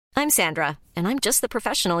I'm Sandra, and I'm just the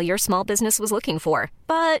professional your small business was looking for.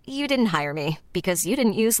 But you didn't hire me because you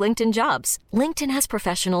didn't use LinkedIn Jobs. LinkedIn has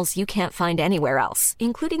professionals you can't find anywhere else,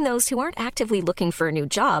 including those who aren't actively looking for a new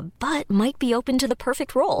job, but might be open to the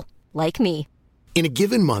perfect role, like me. In a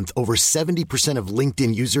given month, over 70% of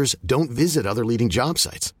LinkedIn users don't visit other leading job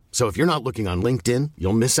sites. So if you're not looking on LinkedIn,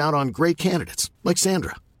 you'll miss out on great candidates like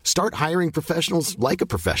Sandra. Start hiring professionals like a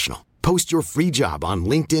professional. Post your free job on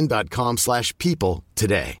linkedin.com/people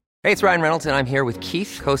today. Hey, it's Ryan Reynolds, and I'm here with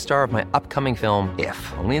Keith, co-star of my upcoming film, If,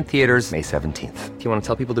 only in theaters May 17th. Do you want to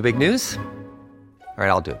tell people the big news? All right,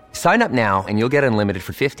 I'll do it. Sign up now and you'll get unlimited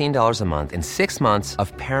for $15 a month and 6 months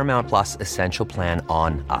of Paramount Plus Essential Plan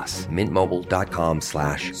on us.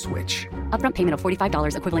 MintMobile.com/switch. Upfront payment of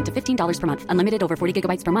 $45 equivalent to $15 per month. Unlimited over 40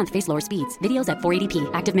 gigabytes per month. Face lower speeds. Videos at 480p.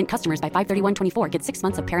 Active Mint customers by 531.24 get 6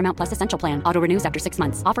 months of Paramount Plus Essential Plan. Auto renews after 6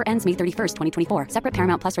 months. Offer ends May 31st, 2024. Separate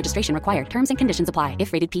Paramount Plus registration required. Terms and conditions apply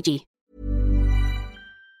if rated PG.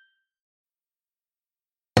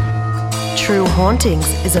 True Hauntings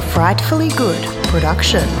is a Frightfully Good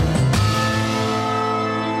production.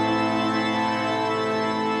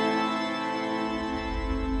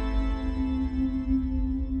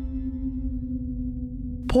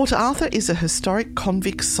 Port Arthur is a historic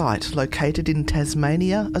convict site located in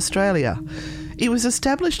Tasmania, Australia. It was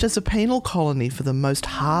established as a penal colony for the most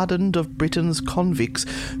hardened of Britain's convicts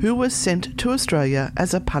who were sent to Australia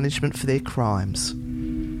as a punishment for their crimes.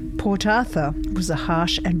 Port Arthur was a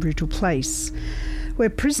harsh and brutal place where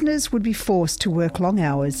prisoners would be forced to work long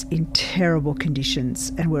hours in terrible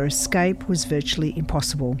conditions and where escape was virtually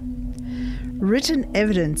impossible. Written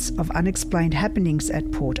evidence of unexplained happenings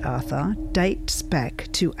at Port Arthur dates back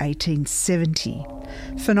to 1870.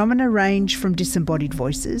 Phenomena range from disembodied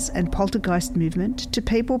voices and poltergeist movement to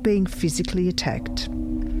people being physically attacked.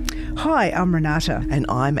 Hi, I'm Renata. And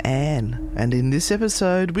I'm Anne. And in this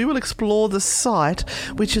episode, we will explore the site,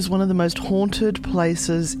 which is one of the most haunted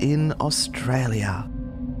places in Australia.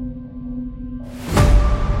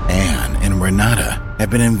 Anne and Renata have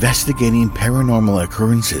been investigating paranormal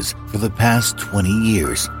occurrences for the past 20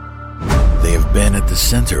 years. They have been at the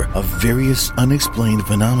center of various unexplained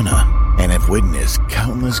phenomena and have witnessed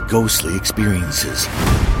countless ghostly experiences.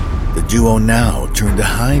 The duo now turn to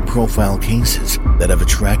high-profile cases that have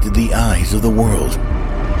attracted the eyes of the world.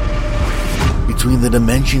 Between the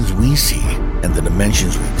dimensions we see and the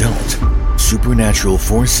dimensions we don't, supernatural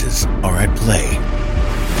forces are at play.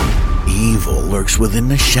 Evil lurks within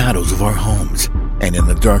the shadows of our homes and in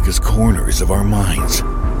the darkest corners of our minds.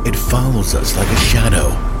 It follows us like a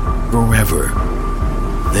shadow, forever.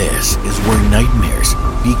 This is where nightmares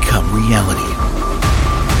become reality.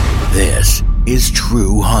 This is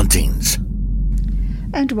True Hauntings.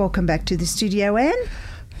 And welcome back to the studio, Anne.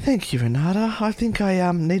 Thank you, Renata. I think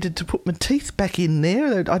I needed to put my teeth back in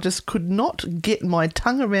there. I just could not get my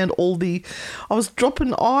tongue around all the... I was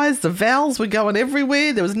dropping I's, the vowels were going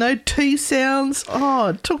everywhere, there was no T sounds. Oh,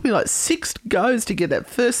 it took me like 6 goes to get that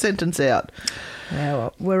first sentence out.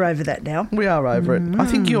 Well, we're over that now. We are over it. I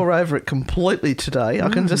think you're over it completely today. I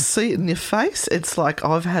can just see it in your face. It's like,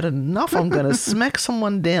 I've had enough. I'm going to smack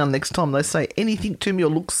someone down next time they say anything to me or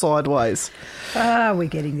look sideways. We're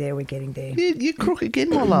getting there. You crook again,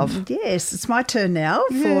 my love. Yes, it's my turn now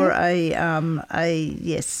for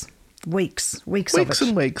weeks of it.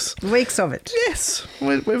 Weeks of it. Yes,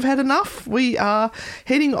 we've had enough. We are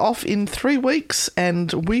heading off in 3 weeks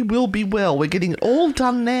and we will be well. We're getting it all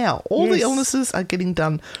done now. All the illnesses are getting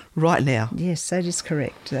done right now. Yes, that is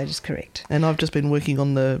correct. And I've just been working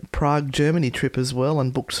on the Prague, Germany trip as well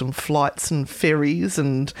and booked some flights and ferries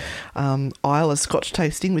and Isla Scotch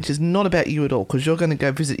tasting, which is not about you at all because you're going to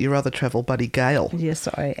go visit your other travel buddy, Gail. Yes,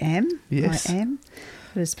 I am. Yes. I am.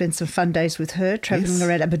 I've spent some fun days with her, travelling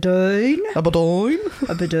around Aberdeen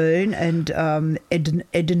and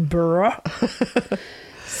Edinburgh.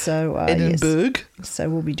 So Edinburgh. Yes. So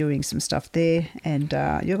we'll be doing some stuff there, and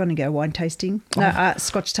you're going to go wine tasting,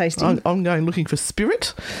 Scotch tasting. I'm going looking for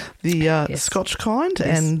spirit, the Scotch kind,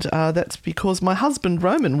 and that's because my husband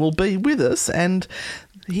Roman will be with us, and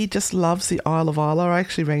he just loves the Isle of Isla. I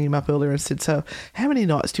actually rang him up earlier and said, so how many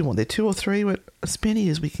nights do you want there? 2 or 3? Went, as many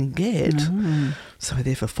as we can get. So we're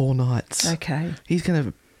there for 4 nights. Okay. He's going to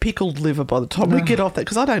have pickled liver by the time we get off that,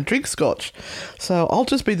 because I don't drink Scotch. So I'll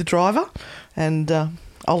just be the driver and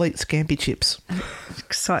I'll eat scampi chips.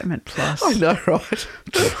 Excitement plus. I know, right?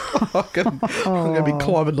 I'm going to be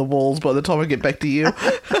climbing the walls by the time I get back to you.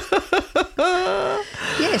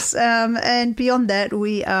 Yes, Yes, and beyond that,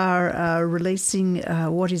 we are releasing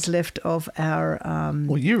what is left of our...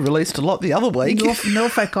 well, you released a lot the other week.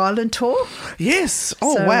 Norfolk Island tour. Yes.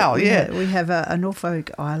 Oh, So, wow, yeah. We have a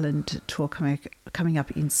Norfolk Island tour coming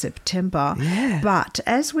up in September. Yeah. But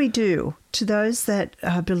as we do, to those that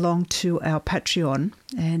belong to our Patreon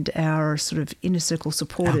and our sort of inner circle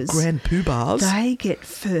supporters... Our grand poobahs. They get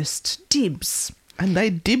first dibs. And they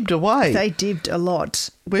dibbed away. They dibbed a lot.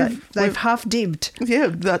 They've half dibbed. Yeah,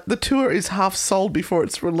 the tour is half sold before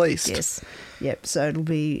it's released. Yes. Yep. So it'll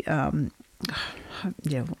be, yeah,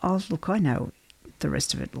 I know the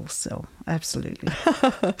rest of it will sell. Absolutely.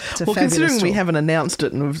 Well, considering we haven't announced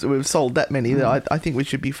it and we've sold that many, I think we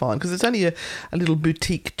should be fine because it's only a little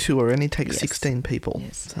boutique tour and it takes 16 people.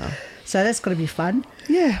 Yes. So that's got to be fun.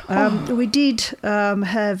 Yeah. We did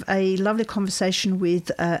have a lovely conversation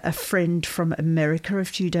with a friend from America a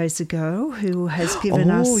few days ago who has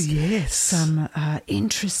given us some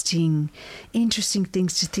interesting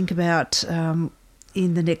things to think about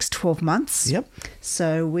in the next 12 months. Yep.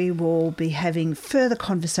 So we will be having further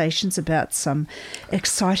conversations about some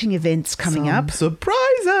exciting events coming up.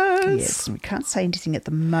 Surprises! Yes, we can't say anything at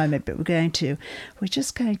the moment, but we're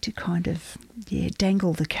just going to kind of,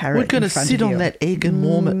 dangle the carrot. We're going to sit on that egg and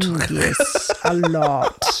warm it. Yes, a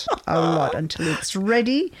lot until it's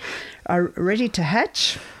ready to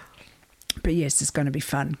hatch. But yes, it's going to be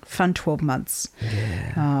fun 12 months.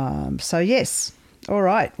 Yeah. So yes. All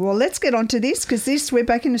right. Well, let's get on to this because we're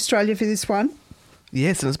back in Australia for this one.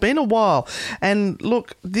 Yes, and it's been a while. And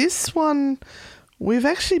look, this one we've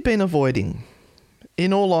actually been avoiding,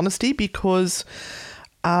 in all honesty, because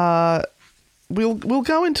we'll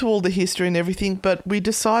go into all the history and everything, but we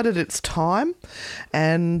decided it's time,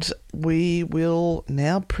 and we will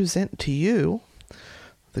now present to you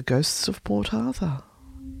the Ghosts of Port Arthur.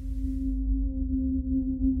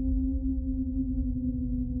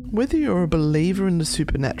 Whether you're a believer in the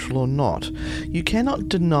supernatural or not, you cannot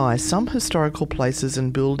deny some historical places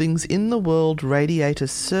and buildings in the world radiate a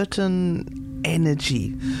certain energy.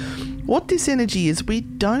 What this energy is, we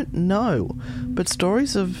don't know, but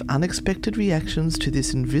stories of unexpected reactions to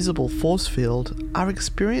this invisible force field are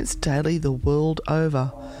experienced daily the world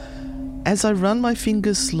over. As I run my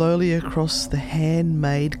fingers slowly across the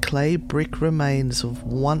handmade clay brick remains of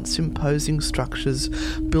once imposing structures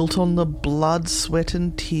built on the blood, sweat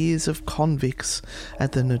and tears of convicts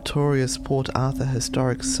at the notorious Port Arthur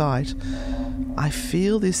historic site, I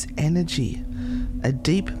feel this energy, a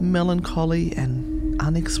deep melancholy and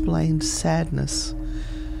unexplained sadness.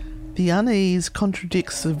 The unease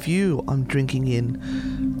contradicts the view I'm drinking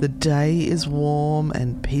in. The day is warm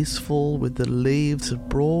and peaceful with the leaves of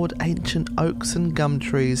broad ancient oaks and gum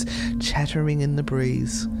trees chattering in the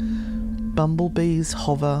breeze. Bumblebees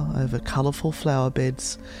hover over colourful flower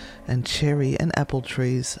beds and cherry and apple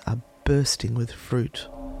trees are bursting with fruit.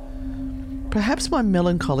 Perhaps my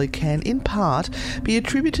melancholy can, in part, be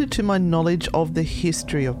attributed to my knowledge of the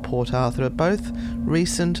history of Port Arthur, both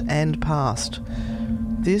recent and past.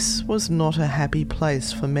 This was not a happy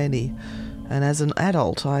place for many, and as an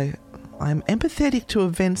adult I am empathetic to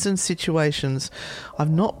events and situations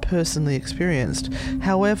I've not personally experienced.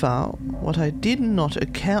 However, what I did not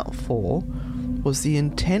account for was the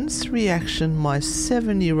intense reaction my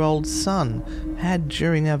 7-year-old son had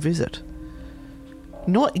during our visit.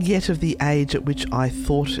 Not yet of the age at which I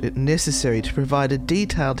thought it necessary to provide a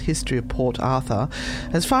detailed history of Port Arthur,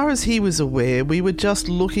 as far as he was aware, we were just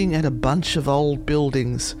looking at a bunch of old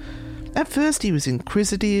buildings. At first he was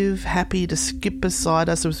inquisitive, happy to skip beside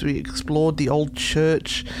us as we explored the old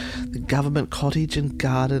church, the government cottage and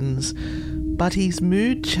gardens, but his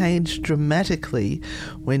mood changed dramatically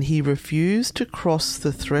when he refused to cross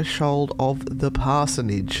the threshold of the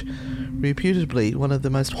parsonage, reputably one of the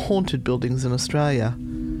most haunted buildings in Australia.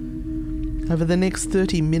 Over the next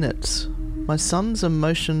 30 minutes, my son's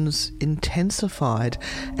emotions intensified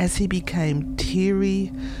as he became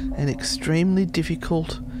teary and extremely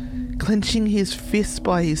difficult, clenching his fists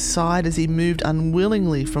by his side as he moved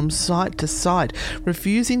unwillingly from site to site,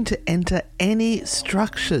 refusing to enter any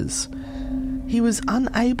structures. He was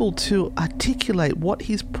unable to articulate what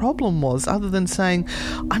his problem was other than saying,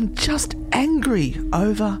 "I'm just angry,"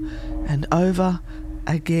 over and over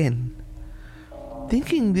again.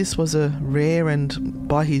 Thinking this was a rare and,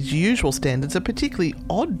 by his usual standards, a particularly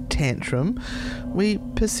odd tantrum, we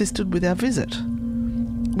persisted with our visit.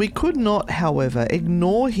 We could not, however,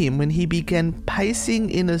 ignore him when he began pacing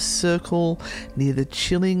in a circle near the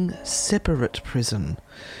chilling separate prison,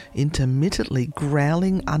 intermittently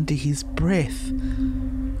growling under his breath.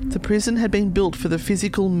 The prison had been built for the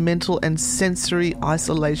physical, mental and sensory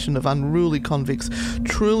isolation of unruly convicts.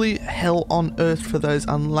 Truly hell on earth for those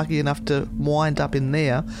unlucky enough to wind up in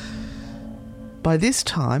there. By this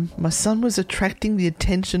time, my son was attracting the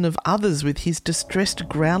attention of others with his distressed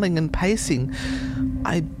growling and pacing.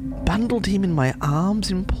 I bundled him in my arms,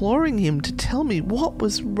 imploring him to tell me what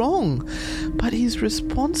was wrong, but his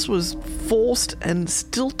response was forced and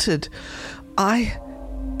stilted. I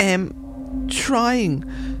am trying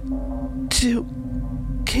to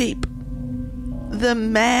keep the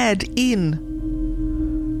mad in.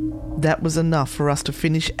 That was enough for us to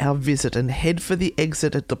finish our visit and head for the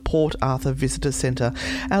exit at the Port Arthur Visitor Centre.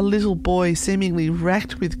 Our little boy, seemingly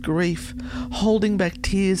racked with grief, holding back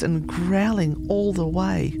tears and growling all the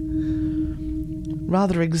way.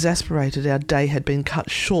 Rather exasperated, our day had been cut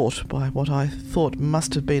short by what I thought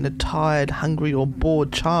must have been a tired, hungry or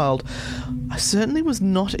bored child. I certainly was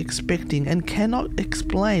not expecting and cannot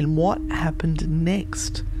explain what happened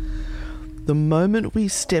next. The moment we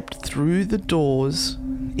stepped through the doors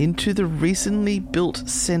into the recently built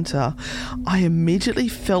centre, I immediately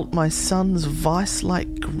felt my son's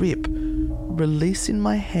vice-like grip release in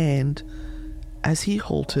my hand as he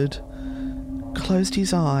halted, closed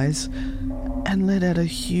his eyes, and let out a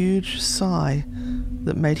huge sigh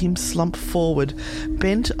that made him slump forward.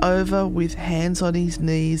 Bent over with hands on his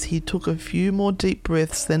knees, he took a few more deep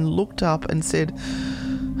breaths, then looked up and said,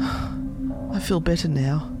 "I feel better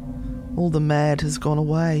now. All the mad has gone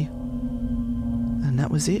away." And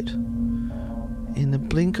that was it. In the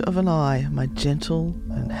blink of an eye, my gentle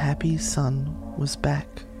and happy son was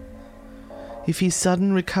back. If his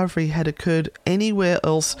sudden recovery had occurred anywhere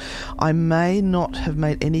else, I may not have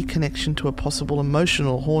made any connection to a possible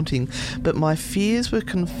emotional haunting, but my fears were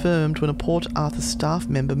confirmed when a Port Arthur staff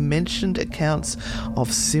member mentioned accounts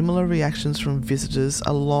of similar reactions from visitors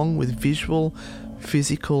along with visual,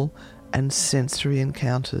 physical and sensory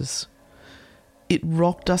encounters. It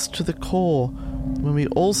rocked us to the core when we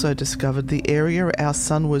also discovered the area our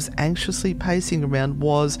son was anxiously pacing around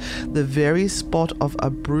was the very spot of a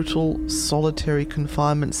brutal solitary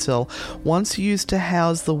confinement cell, once used to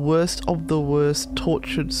house the worst of the worst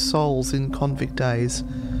tortured souls in convict days.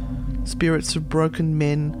 Spirits of broken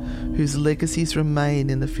men whose legacies remain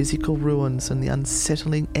in the physical ruins and the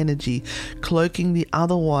unsettling energy cloaking the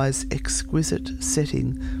otherwise exquisite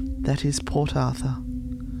setting that is Port Arthur.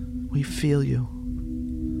 We feel you.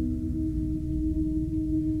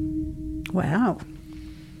 Wow.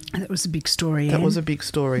 That was a big story, That Anne. was a big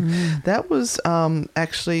story. That was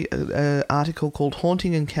actually an article called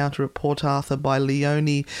Haunting Encounter at Port Arthur by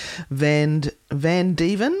Leonie Van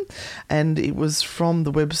Dieven, and it was from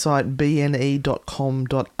the website bne.com.au,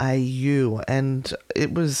 and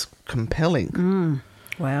it was compelling.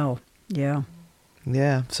 Wow. Yeah.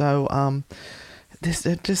 Yeah, so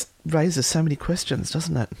it just raises so many questions,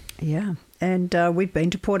 doesn't it? Yeah. And we've been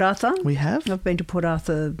to Port Arthur. We have? I've been to Port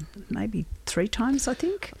Arthur maybe 3 times, I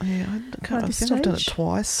think. Yeah, I think I've done it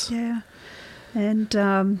twice. Yeah. And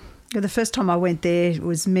the first time I went there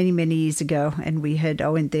was many, many years ago, and I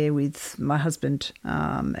went there with my husband,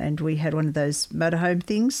 and we had one of those motorhome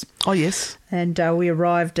things. Oh, yes. And we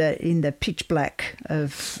arrived in the pitch black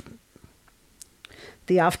of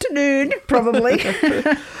the afternoon, probably,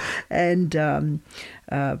 and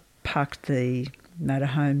parked the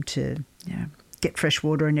motorhome to get fresh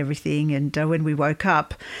water and everything. And when we woke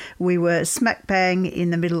up, we were smack bang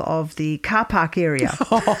in the middle of the car park area,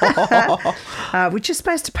 which you're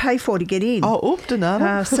supposed to pay for to get in. Oh,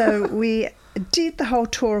 oop-de-nada. So we did the whole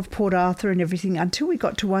tour of Port Arthur and everything until we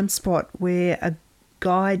got to one spot where a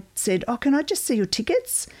guide said, "Oh, can I just see your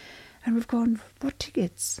tickets?" And we've gone, "What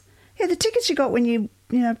tickets?" "Yeah, the tickets you got when you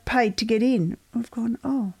paid to get in." We've gone,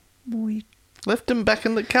 "Oh, boy." Left them back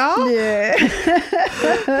in the car? Yeah.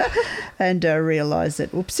 And realised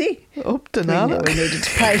that, whoopsie, Oop-de-nada. we needed to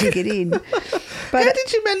pay to get in. But How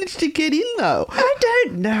did you manage to get in, though? I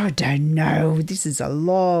don't know. This is a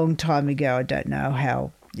long time ago. I don't know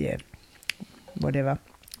how, whatever.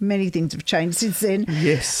 Many things have changed since then.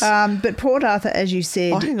 Yes. But Port Arthur, as you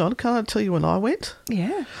said. Oh, hang on. Can't I tell you when I went?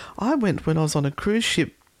 Yeah. I went when I was on a cruise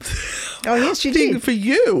ship. Oh, yes, you thing did. for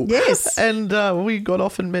you. Yes. And we got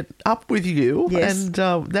off and met up with you. Yes. And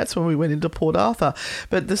that's when we went into Port Arthur.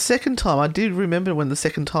 But the second time, I did remember when the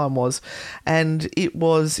second time was, and it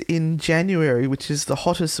was in January, which is the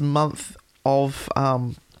hottest month of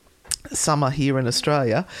summer here in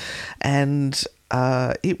Australia. And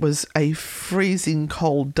it was a freezing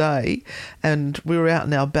cold day, and we were out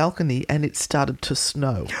in our balcony and it started to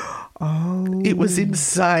snow. Oh. It was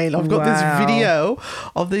insane. I've got Wow. this video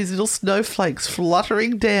of these little snowflakes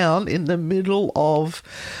fluttering down in the middle of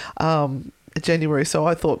January, so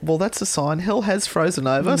I thought, well, that's a sign. Hell has frozen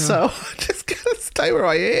over, so I'm just going to stay where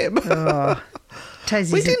I am. Oh,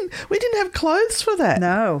 we didn't have clothes for that.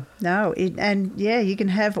 No. You can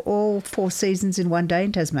have all 4 seasons in one day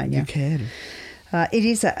in Tasmania. You can. It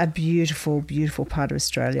is a beautiful, beautiful part of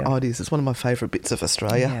Australia. Oh, it is. It's one of my favourite bits of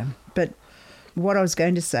Australia. Yeah, but what I was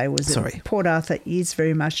going to say was that Port Arthur is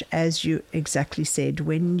very much, as you exactly said,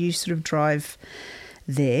 when you sort of drive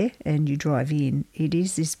there and you drive in, it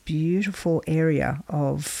is this beautiful area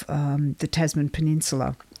of the Tasman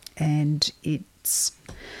Peninsula, and it's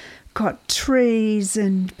got trees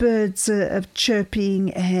and birds are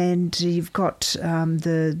chirping, and you've got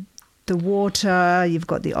the water, you've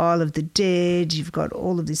got the Isle of the Dead, you've got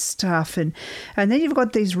all of this stuff, and then you've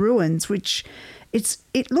got these ruins, which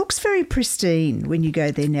it looks very pristine when you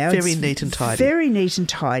go there now. Very neat and tidy. Very neat and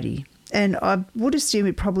tidy. And I would assume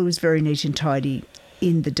it probably was very neat and tidy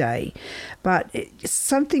in the day. But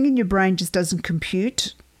something in your brain just doesn't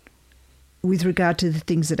compute with regard to the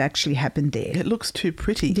things that actually happened there. It looks too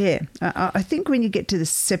pretty. Yeah. I think when you get to the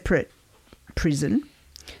separate prison,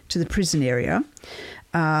 to the prison area,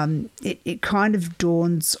 it kind of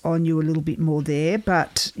dawns on you a little bit more there.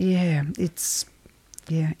 But, yeah, it's...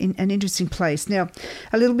 Yeah, in an interesting place. Now,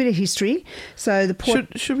 a little bit of history. So the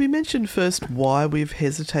port... Should we mention first why we've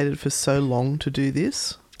hesitated for so long to do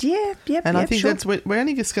this? Yeah, yep. And I think that's we're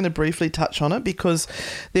only just going to briefly touch on it, because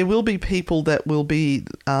there will be people that will be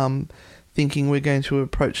thinking we're going to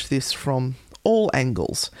approach this from all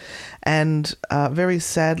angles. And very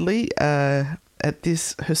sadly, at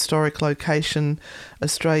this historic location,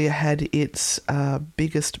 Australia had its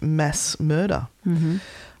biggest mass murder. Mm-hmm.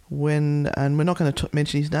 And we're not going to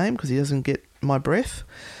mention his name because he doesn't get my breath,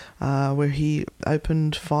 where he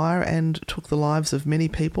opened fire and took the lives of many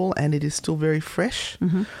people, and it is still very fresh.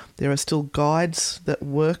 Mm-hmm. There are still guides that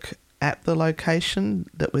work at the location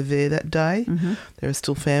that were there that day. Mm-hmm. There are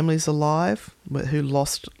still families alive who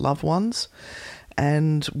lost loved ones,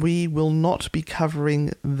 and we will not be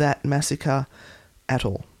covering that massacre at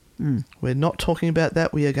all. Mm. We're not talking about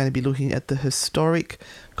that. We are going to be looking at the historic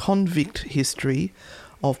convict history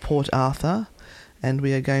of Port Arthur, and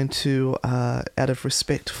we are going to, out of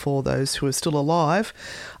respect for those who are still alive,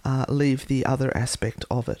 leave the other aspect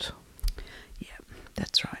of it. Yeah,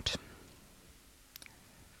 that's right.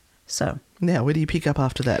 So now, where do you pick up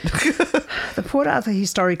after that? The Port Arthur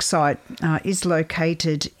Historic Site is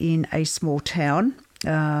located in a small town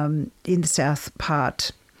in the south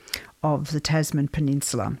part of the Tasman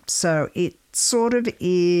Peninsula. So it sort of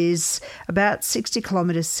is about 60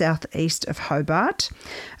 kilometres southeast of Hobart,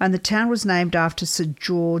 and the town was named after Sir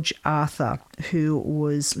George Arthur, who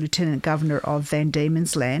was Lieutenant Governor of Van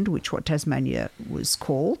Diemen's Land, which what Tasmania was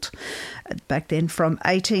called back then, from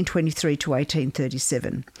 1823 to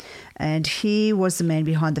 1837. And he was the man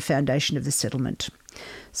behind the foundation of the settlement.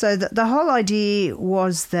 So the whole idea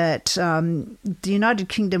was that the United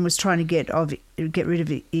Kingdom was trying to get rid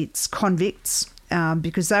of its convicts,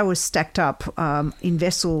 because they were stacked up in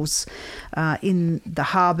vessels in the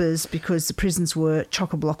harbours, because the prisons were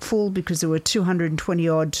chock-a-block full, because there were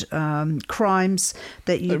 220-odd crimes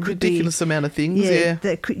that you could be... A ridiculous amount of things, yeah.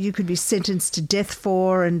 That you could be sentenced to death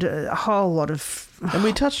for, and a whole lot of... And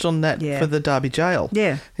we touched on that for the Derby Jail.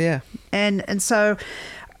 Yeah. Yeah. And so...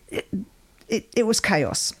 It was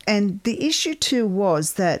chaos. And the issue too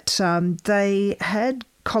was that they had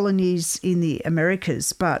colonies in the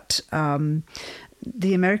Americas, but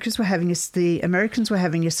the Americans were having a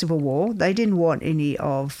civil war. They didn't want any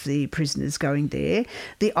of the prisoners going there.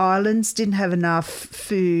 The islands didn't have enough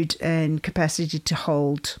food and capacity to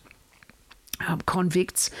hold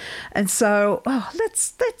convicts, and so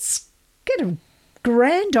let's get a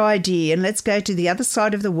grand idea and let's go to the other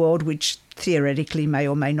side of the world, which theoretically may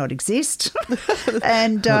or may not exist.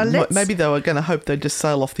 And maybe they were going to hope they'd just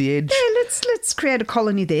sail off the edge. Yeah, let's create a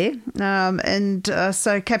colony there.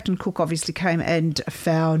 So Captain Cook obviously came and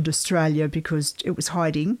found Australia because it was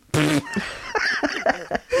hiding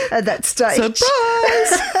at that stage.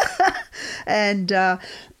 Surprise!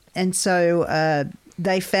 and so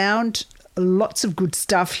they found lots of good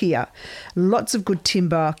stuff here, lots of good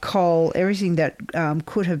timber, coal, everything that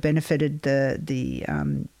could have benefited the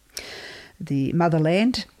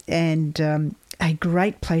motherland, and a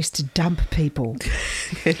great place to dump people.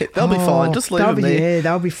 They'll be fine. Just leave them there. Yeah,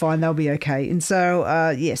 they'll be fine. They'll be okay. And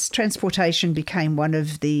so, yes, transportation became one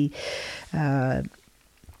of the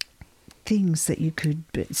things that you could,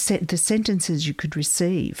 the sentences you could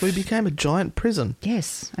receive. We became a giant prison.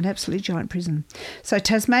 Yes, an absolute giant prison. So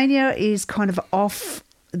Tasmania is kind of off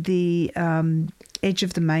the edge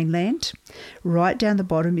of the mainland, right down the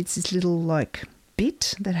bottom. It's this little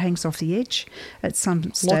bit that hangs off the edge. At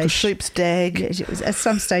some stage, like a sheep's dag. It was, at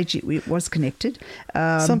some stage, it was connected.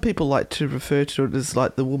 Some people like to refer to it as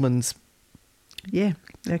like the woman's. Yeah.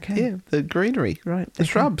 Okay. Yeah, the greenery. Right. The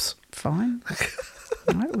shrubs. Fine.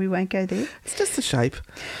 Right, we won't go there. It's just the shape.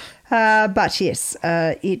 But yes,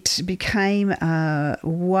 it became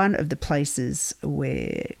one of the places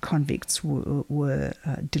where convicts were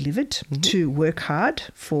delivered to work hard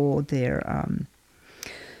for their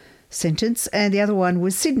sentence. And the other one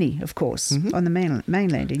was Sydney, of course, on the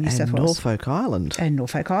mainland in New South Wales. Norfolk Island. And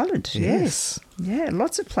Norfolk Island, yes. Yeah,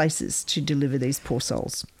 lots of places to deliver these poor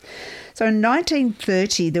souls. So in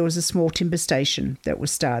 1930, there was a small timber station that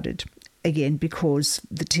was started. Again, because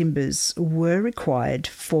the timbers were required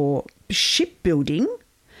for shipbuilding.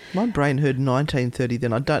 My brain heard 1930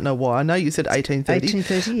 then. I don't know why. I know you said 1830.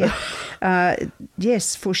 1830, yeah.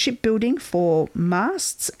 Yes, for shipbuilding, for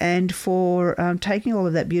masts, and for taking all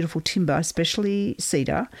of that beautiful timber, especially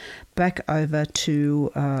cedar, back over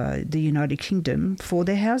to the United Kingdom for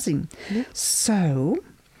their housing. Yep. So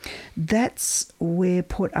that's where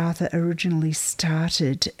Port Arthur originally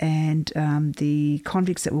started, and the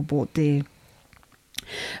convicts that were brought there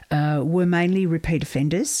were mainly repeat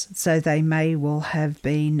offenders, so they may well have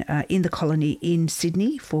been in the colony in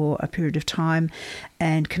Sydney for a period of time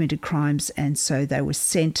and committed crimes, and so they were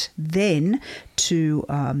sent then to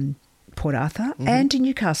Port Arthur and to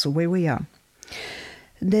Newcastle, where we are.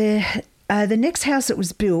 The next house that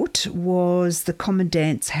was built was the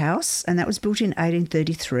Commandant's house, and that was built in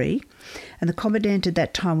 1833. And the Commandant at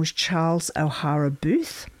that time was Charles O'Hara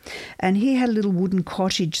Booth, and he had a little wooden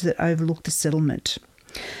cottage that overlooked the settlement.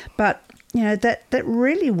 But, you know, that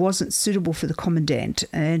really wasn't suitable for the Commandant,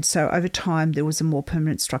 and so over time there was a more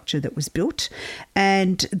permanent structure that was built,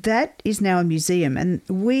 and that is now a museum, and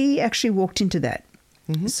we actually walked into that.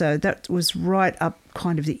 So that was right up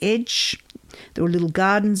kind of the edge. There were little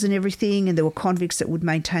gardens and everything, and there were convicts that would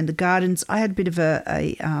maintain the gardens. I had a bit of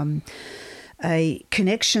a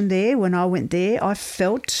connection there when I went there. I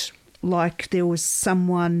felt like there was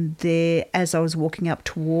someone there as I was walking up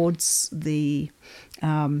towards the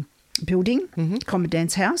building,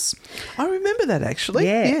 Commandant's house. I remember that actually.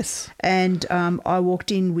 Yeah. Yes. And I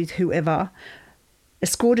walked in with whoever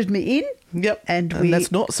escorted me in. Yep. And that's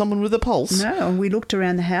not someone with a pulse. No, and we looked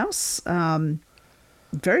around the house.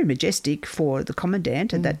 Very majestic for the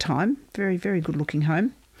Commandant at that time. Very, very good-looking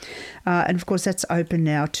home. And, of course, that's open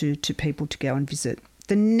now to people to go and visit.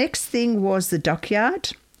 The next thing was the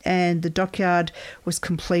dockyard, and the dockyard was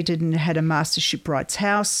completed and had a master shipwright's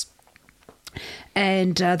house,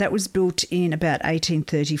 and that was built in about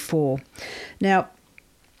 1834. Now,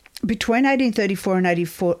 between 1834 and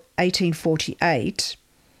 1848,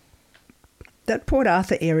 that Port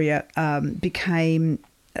Arthur area became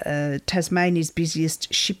Tasmania's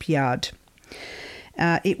busiest shipyard.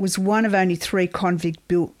 It was one of only 3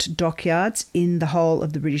 convict-built dockyards in the whole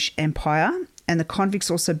of the British Empire, and the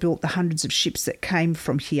convicts also built the hundreds of ships that came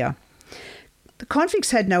from here. The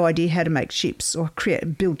convicts had no idea how to make ships or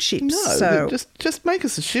build ships. No, so just make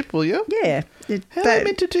us a ship, will you? Yeah. How are they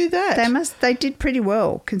meant to do that? They did pretty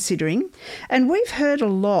well, considering. And we've heard a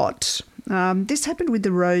lot. This happened with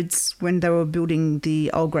the roads when they were building the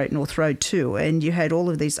Old Great North Road too, and you had all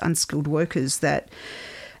of these unskilled workers that,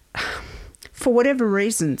 for whatever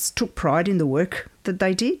reasons, took pride in the work that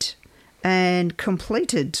they did and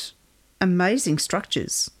completed amazing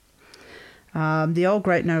structures. The Old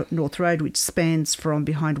Great North Road, which spans from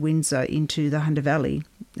behind Windsor into the Hunter Valley,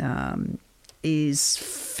 is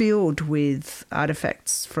filled with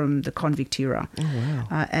artefacts from the convict era. Oh,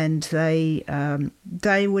 wow. And they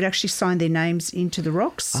would actually sign their names into the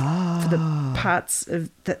rocks for the parts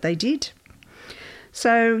that they did.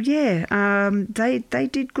 So, yeah, they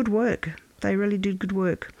did good work. They really did good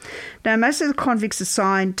work. Now, most of the convicts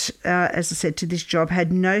assigned, as I said, to this job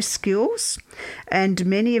had no skills, and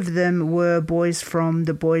many of them were boys from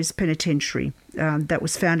the Boys Penitentiary that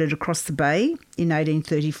was founded across the bay in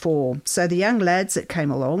 1834. So the young lads that came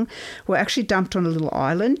along were actually dumped on a little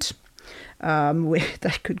island where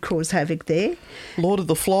they could cause havoc there. Lord of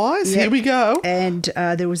the Flies, Here we go. And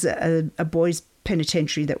there was a boys'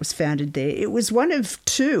 penitentiary that was founded there. It was one of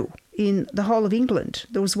 2 in the whole of England.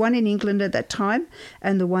 There was one in England at that time,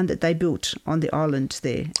 and the one that they built on the island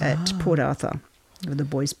there at Port Arthur, the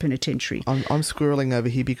boys' penitentiary. I'm squirreling over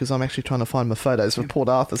here because I'm actually trying to find my photos of Port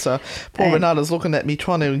Arthur. So poor Renata's looking at me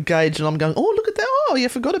trying to engage, and I'm going, oh, look at that. Oh, yeah,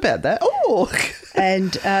 forgot about that. Oh.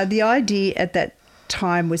 And the idea at that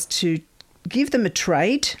time was to give them a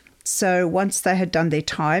trade So once they had done their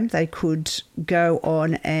time, they could go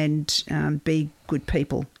on and be good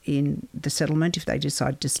people in the settlement if they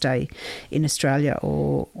decided to stay in Australia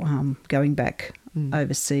or going back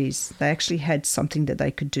overseas. They actually had something that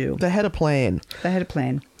they could do. They had a plan.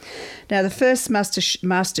 Now, the first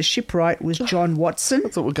master shipwright was John Watson. I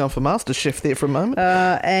thought we were going for Master Chef there for a moment.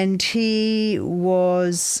 And he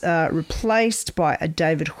was replaced by a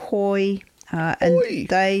David Hoy. And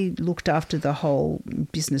they looked after the whole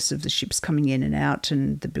business of the ships coming in and out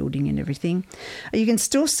and the building and everything. You can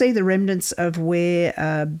still see the remnants of where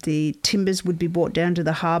the timbers would be brought down to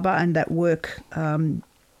the harbour, and that work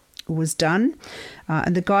was done.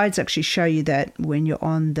 And the guides actually show you that when you're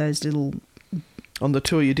on those little... On the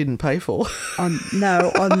tour you didn't pay for?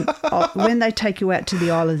 When they take you out to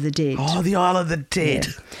the Isle of the Dead. Oh, the Isle of the Dead.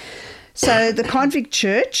 Yeah. So the convict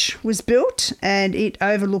church was built, and it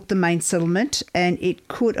overlooked the main settlement, and it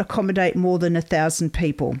could accommodate more than 1,000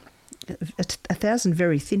 people. 1,000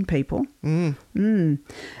 very thin people. And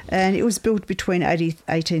it was built between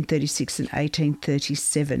 1836 and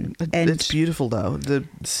 1837. And it's beautiful, though, the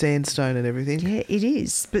sandstone and everything. Yeah, it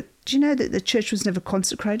is. But do you know that the church was never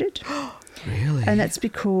consecrated? Really? And that's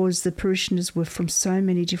because the parishioners were from so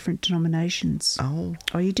many different denominations. Oh,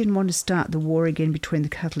 you didn't want to start the war again between the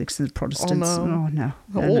Catholics and the Protestants. Oh, no.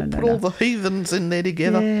 Put all the heathens in there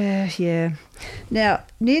together. Yeah. Now,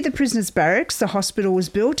 near the prisoners' barracks, the hospital was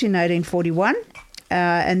built in 1841.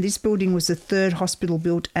 And this building was the third hospital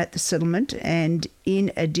built at the settlement. And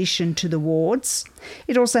in addition to the wards,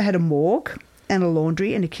 it also had a morgue and a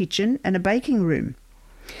laundry and a kitchen and a baking room.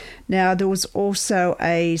 Now, there was also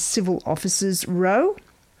a civil officers' row.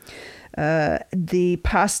 The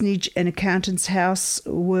parsonage and accountant's house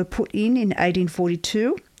were put in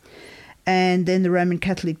 1842. And then the Roman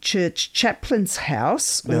Catholic Church chaplain's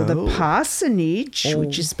house, or the parsonage,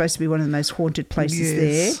 which is supposed to be one of the most haunted places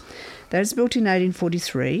there, that was built in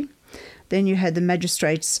 1843. Then you had the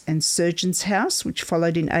magistrates and surgeon's house, which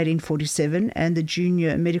followed in 1847, and the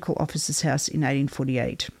junior medical officer's house in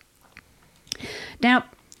 1848. Now,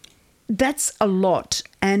 that's a lot,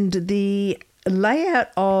 and the layout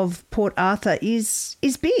of Port Arthur is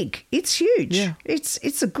big. It's huge. Yeah.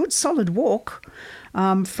 It's a good solid walk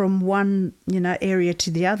from one area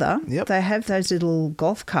to the other. Yep. They have those little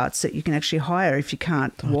golf carts that you can actually hire if you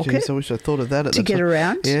can't walk it. I wish I thought of that at to the get time.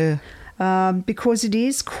 around. Yeah. Because it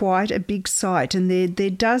is quite a big site, and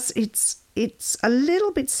it's a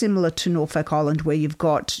little bit similar to Norfolk Island, where you've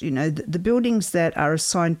got the buildings that are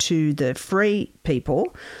assigned to the free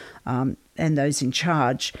people. And those in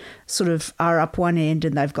charge sort of are up one end,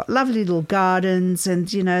 and they've got lovely little gardens, and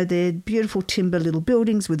they're beautiful timber little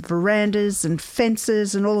buildings with verandas and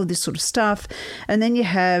fences and all of this sort of stuff. And then you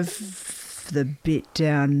have the bit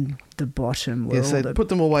down the bottom where they put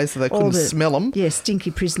them away so they couldn't smell them. Yeah,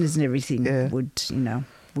 stinky prisoners and everything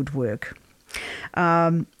would work.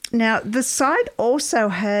 Now, the site also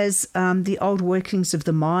has the old workings of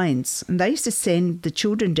the mines, and they used to send the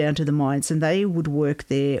children down to the mines, and they would work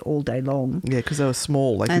there all day long. Yeah, because they were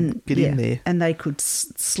small. They could get in there. And they could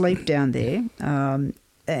sleep down there.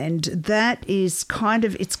 And that is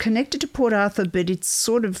it's connected to Port Arthur, but it's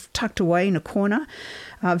sort of tucked away in a corner.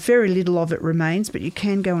 Very little of it remains, but you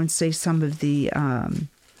can go and see some of the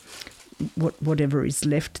whatever is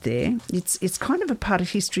left there. It's kind of a part of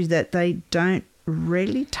history that they don't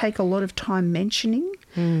really take a lot of time mentioning,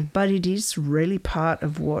 but it is really part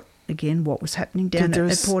of what was happening down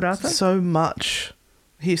at Port Arthur. So much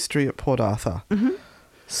history at Port Arthur. Mm-hmm.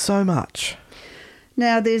 So much.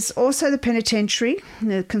 Now, there's also the penitentiary.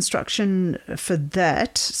 The construction for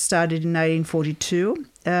that started in 1842,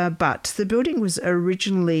 but the building was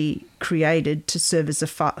originally created to serve as a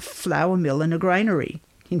flour mill and a granary,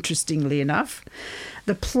 interestingly enough.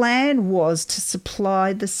 The plan was to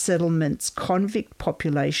supply the settlement's convict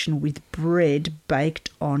population with bread baked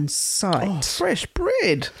on site. Oh, fresh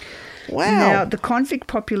bread. Wow. Now, the convict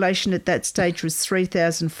population at that stage was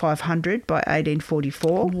 3,500 by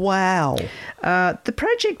 1844. Wow. The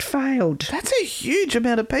project failed. That's a huge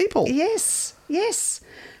amount of people. Yes.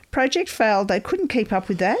 Project failed. They couldn't keep up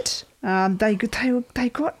with that. They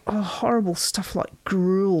got horrible stuff like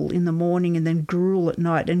gruel in the morning and then gruel at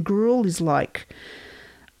night. And gruel is like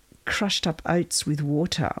crushed up oats with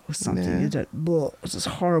water or something. Yeah. It's just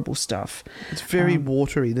horrible stuff. It's very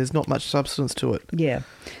watery. There's not much substance to it. Yeah.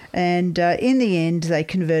 And in the end, they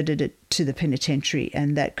converted it to the penitentiary,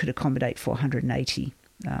 and that could accommodate 480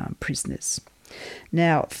 prisoners.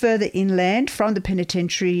 Now, further inland from the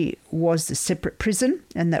penitentiary was the separate prison,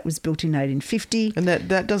 and that was built in 1850. And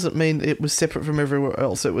that doesn't mean it was separate from everywhere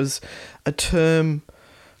else. It was a term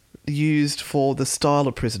used for the style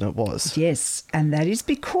of prison it was. Yes, and that is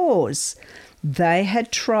because they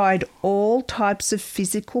had tried all types of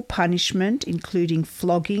physical punishment, including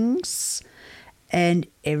floggings and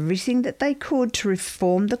everything that they could to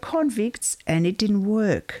reform the convicts, and it didn't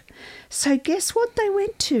work. So guess what they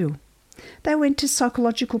went to? They went to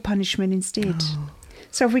psychological punishment instead. Oh.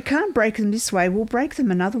 So if we can't break them this way, we'll break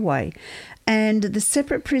them another way. And the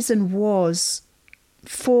separate prison was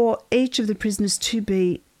for each of the prisoners to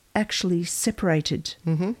be actually separated.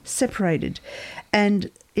 Separated.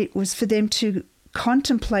 And it was for them to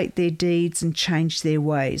contemplate their deeds and change their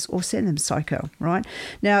ways, or send them psycho, right?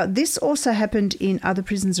 Now, this also happened in other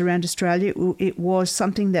prisons around Australia. It was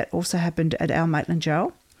something that also happened at our Maitland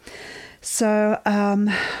Jail. So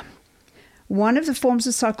one of the forms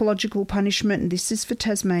of psychological punishment, and this is for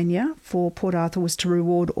Tasmania, for Port Arthur, was to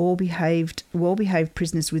reward all well-behaved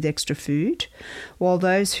prisoners with extra food, while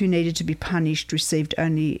those who needed to be punished received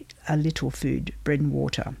only a little food, bread and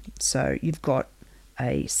water. So you've got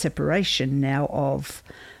a separation now of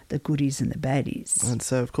the goodies and the baddies. And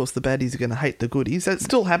so, of course, the baddies are going to hate the goodies. That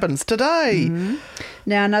still happens today.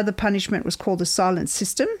 Now, another punishment was called the silence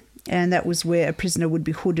system, and that was where a prisoner would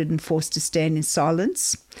be hooded and forced to stand in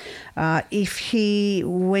silence. If he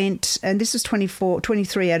went, and this was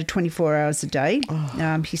 23 out of 24 hours a day,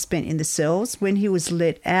 he spent in the cells. When he was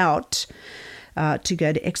let out to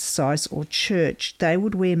go to exercise or church, they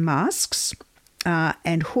would wear masks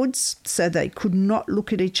and hoods so they could not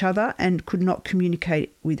look at each other and could not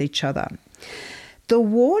communicate with each other. The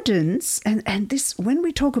wardens, and this, when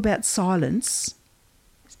we talk about silence,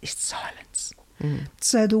 it's silence.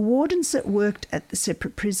 So the wardens that worked at the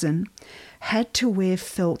separate prison had to wear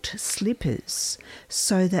felt slippers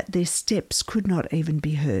so that their steps could not even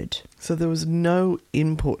be heard. So there was no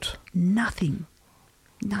input. Nothing.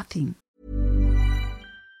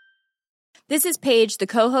 This is Paige, the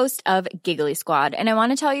co-host of Giggly Squad, and I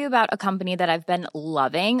want to tell you about a company that I've been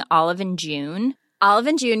loving, Olive & June.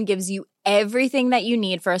 Olive & June gives you everything that you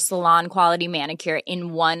need for a salon-quality manicure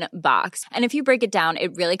in one box. And if you break it down,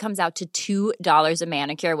 it really comes out to $2 a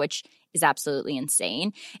manicure, which is absolutely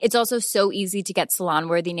insane. It's also so easy to get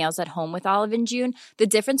salon-worthy nails at home with Olive & June. The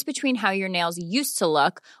difference between how your nails used to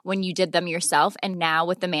look when you did them yourself and now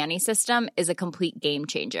with the Mani system is a complete game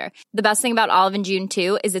changer. The best thing about Olive & June,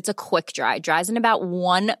 too, is it's a quick dry. Dries in about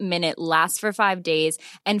 1 minute, lasts for 5 days,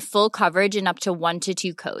 and full coverage in up to 1 to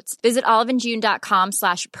 2 coats. Visit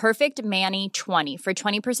oliveandjune.com/perfectmani20 for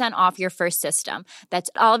 20% off your first system. That's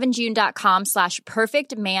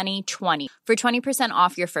oliveandjune.com/perfectmani20 for 20%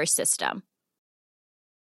 off your first system.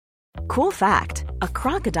 Cool fact, a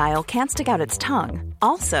crocodile can't stick out its tongue.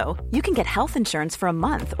 Also, you can get health insurance for a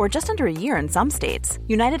month or just under a year in some states.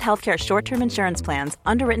 United Healthcare short-term insurance plans,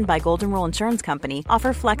 underwritten by Golden Rule Insurance Company,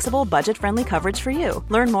 offer flexible, budget-friendly coverage for you.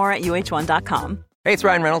 Learn more at uh1.com. Hey, it's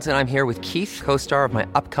Ryan Reynolds, and I'm here with Keith, co-star of my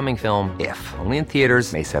upcoming film, If, only in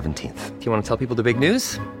theaters May 17th. Do you want to tell people the big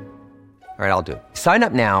news? All right, I'll do it. Sign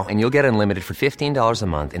up now and you'll get unlimited for $15 a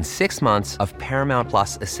month and 6 months of Paramount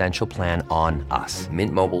Plus Essential Plan on us.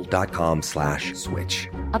 MintMobile.com/switch.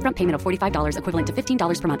 Upfront payment of $45 equivalent to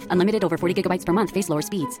 $15 per month. Unlimited over 40 gigabytes per month. Face lower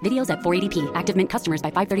speeds. Videos at 480p. Active Mint customers by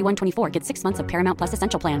 531.24 get 6 months of Paramount Plus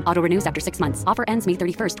Essential Plan. Auto renews after 6 months. Offer ends May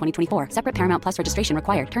 31st, 2024. Separate Paramount Plus registration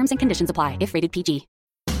required. Terms and conditions apply if rated PG.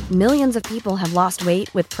 Millions of people have lost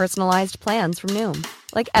weight with personalized plans from Noom.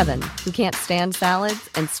 Like Evan, who can't stand salads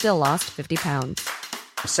and still lost 50 pounds.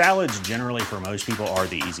 Salads generally for most people are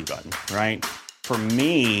the easy button, right? For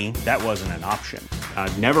me, that wasn't an option. I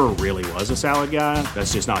never really was a salad guy.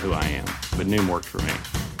 That's just not who I am. But Noom worked for me.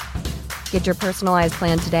 Get your personalized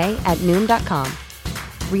plan today at Noom.com.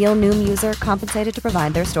 Real Noom user compensated to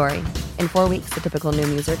provide their story. In 4 weeks, the typical Noom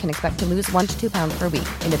user can expect to lose 1 to 2 pounds per week.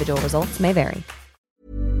 Individual results may vary.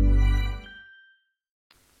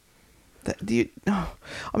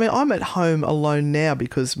 I'm at home alone now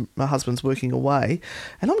because my husband's working away,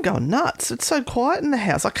 and I'm going nuts. It's so quiet in the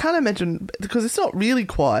house. I can't imagine, because it's not really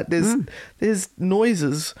quiet. There's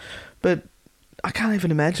noises, but I can't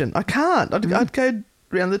even imagine. I can't. I'd go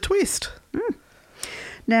round the twist.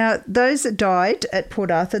 Now, those that died at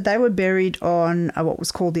Port Arthur, they were buried on what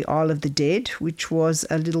was called the Isle of the Dead, which was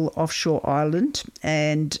a little offshore island,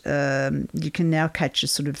 and you can now catch a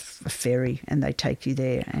sort of a ferry, and they take you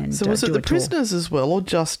there. And so was it the prisoners as well, or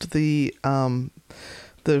just the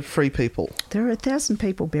free people? There are 1,000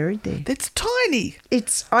 people buried there. That's tiny.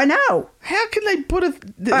 I know. How can they put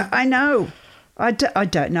I know. I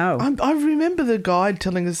don't know. I remember the guide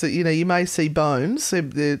telling us that, you may see bones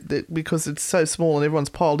because it's so small and everyone's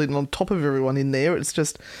piled in on top of everyone in there. It's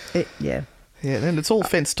just... Yeah, and it's all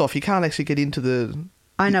fenced off. You can't actually get into the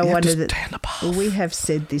I know you one have of to the. stay on the path. We have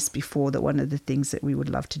said this before, that one of the things that we would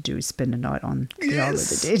love to do is spend a night on the Isle of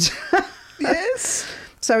the Dead. Yes.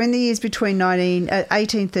 So in the years between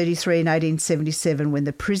 1833 and 1877, when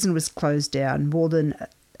the prison was closed down, more than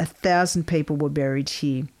 1,000 people were buried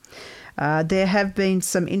here. There have been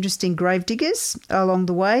some interesting grave diggers along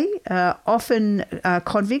the way, often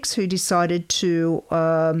convicts who decided to,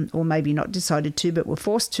 or maybe not decided to, but were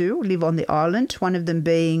forced to live on the island, one of them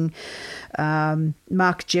being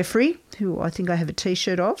Mark Jeffrey, who I think I have a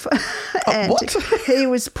T-shirt of. And what? He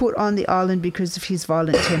was put on the island because of his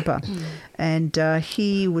violent temper. And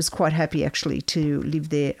he was quite happy, actually, to live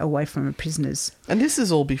there away from prisoners. And this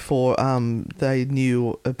is all before they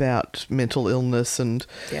knew about mental illness and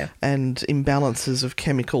imbalances of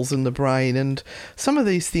chemicals in the brain. And some of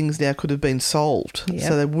these things now could have been solved,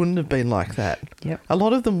 so they wouldn't have been like that. Yep. A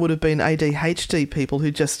lot of them would have been ADHD people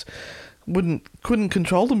who just couldn't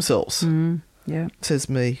control themselves. Yeah. Says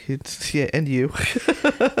me. And you.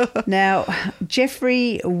 Now,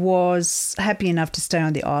 Jeffrey was happy enough to stay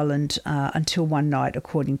on the island until one night,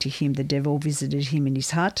 according to him, the devil visited him in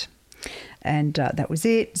his hut. And that was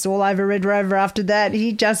it. It's all over Red Rover after that.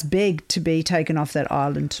 He just begged to be taken off that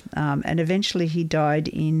island. And eventually he died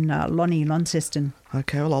in Lonnie, Launceston.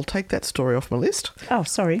 Okay, well, I'll take that story off my list. Oh,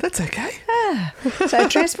 sorry. That's okay. So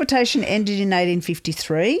transportation ended in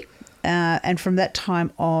 1853. And from that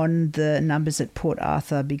time on, the numbers at Port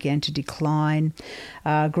Arthur began to decline.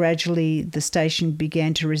 Gradually, the station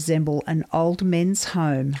began to resemble an old men's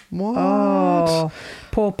home. What? Oh,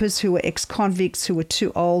 paupers who were ex-convicts who were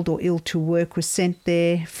too old or ill to work were sent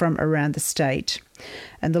there from around the state.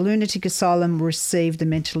 And the lunatic asylum received the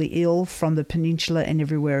mentally ill from the peninsula and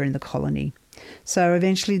everywhere in the colony. So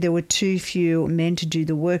eventually there were too few men to do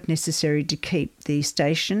the work necessary to keep the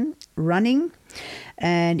station running,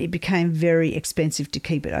 and it became very expensive to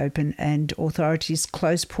keep it open, and authorities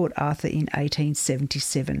closed Port Arthur in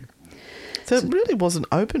 1877. So it really wasn't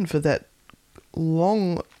open for that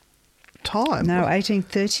long time. No,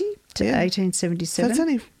 1830 to 1877. So it's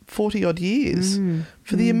only 40-odd years.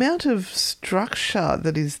 For the amount of structure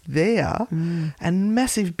that is there and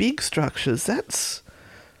massive big structures, that's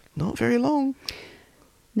not very long.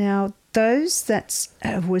 Now, those that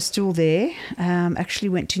were still there actually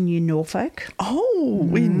went to New Norfolk. Oh,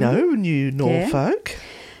 we know New Norfolk.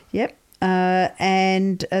 Yeah. Yep.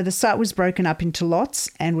 And the site was broken up into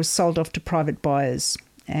lots and was sold off to private buyers.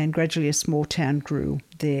 And gradually a small town grew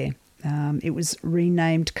there. It was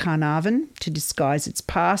renamed Carnarvon to disguise its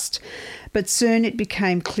past. But soon it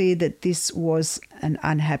became clear that this was an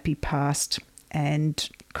unhappy past. And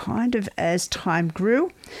kind of as time grew,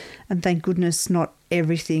 and thank goodness not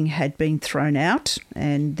everything had been thrown out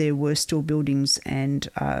and there were still buildings and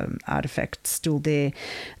artefacts still there,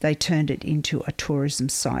 they turned it into a tourism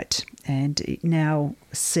site, and it now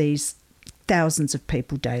sees thousands of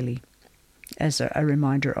people daily as a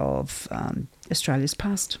reminder of Australia's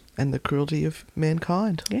past. And the cruelty of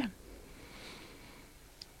mankind. Yeah.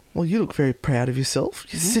 Well, you look very proud of yourself.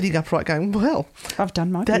 You're sitting upright going, well, I've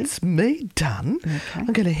done my that's bit. me done. Okay. I'm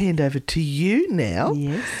going to hand over to you now,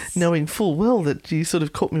 Yes. knowing full well that you sort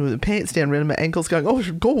of caught me with the pants down around my ankles going, oh,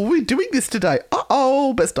 God, are we doing this today?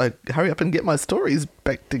 Uh-oh, best I hurry up and get my stories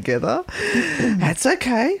back together. That's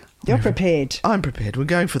okay. You're prepared. I'm prepared. We're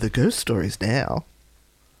going for the ghost stories now.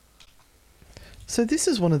 So this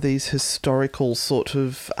is one of these historical sort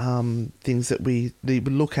of things that we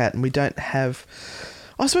look at, and we don't have...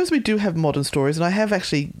 I suppose we do have modern stories, and I have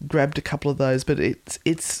actually grabbed a couple of those, but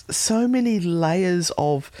it's so many layers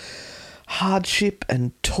of hardship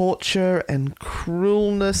and torture and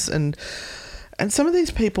cruelness, and some of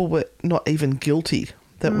these people were not even guilty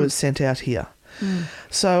that were sent out here.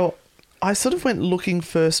 So I sort of went looking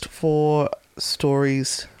first for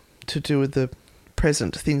stories to do with the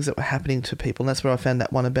present, things that were happening to people, and that's where I found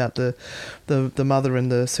that one about the mother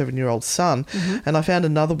and the 7-year-old son. And I found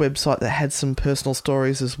another website that had some personal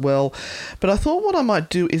stories as well, but I thought what I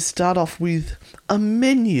might do is start off with a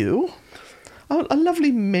menu, a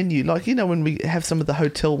lovely menu, like, you know, when we have some of the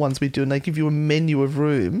hotel ones we do and they give you a menu of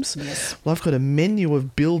rooms. Yes. Well, I've got a menu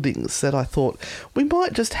of buildings that I thought we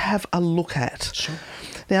might just have a look at. Sure.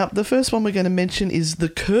 Now, the first one we're going to mention is the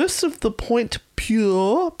Curse of the Point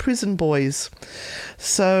Pure Prison Boys.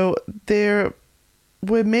 So there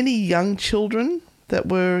were many young children that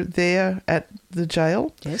were there at the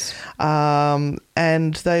jail. Yes.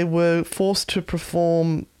 And they were forced to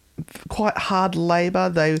perform quite hard labour.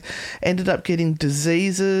 They ended up getting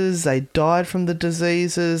diseases. They died from the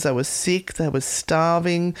diseases. They were sick. They were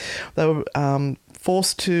starving. They were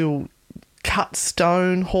forced to cut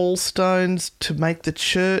haul stones to make the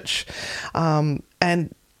church.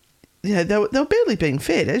 And they were barely being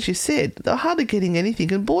fed, as you said. They're hardly getting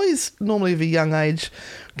anything. And boys, normally of a young age,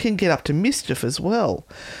 can get up to mischief as well.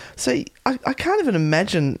 So I can't even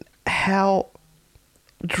imagine how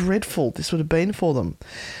dreadful this would have been for them.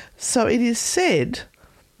 So it is said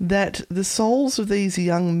that the souls of these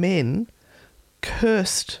young men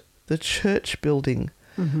cursed the church building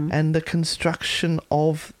and the construction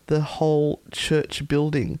of the whole church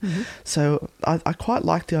building. So I quite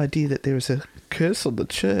like the idea that there is a curse on the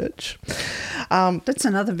church. That's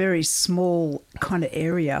another very small kind of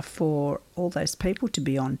area for all those people to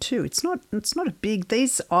be on too. It's not a big.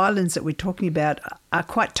 These islands that we're talking about are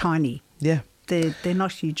quite tiny. Yeah, they're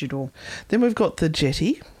not huge at all. Then we've got the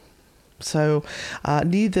jetty. So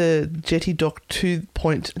near the jetty dock 2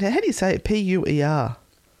 point. Now, how do you say it? P-U-E-R.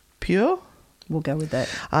 Pure. We'll go with that.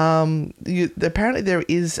 Apparently there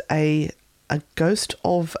is a ghost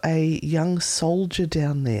of a young soldier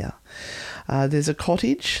down there. There's a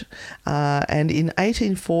cottage, and in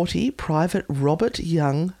 1840, Private Robert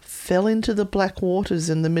Young fell into the black waters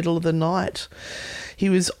in the middle of the night. He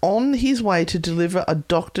was on his way to deliver a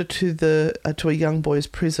doctor to a young boy's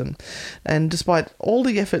prison, and despite all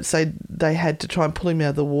the efforts they had to try and pull him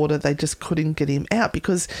out of the water, they just couldn't get him out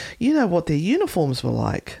because you know what their uniforms were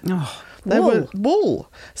like. Oh, they were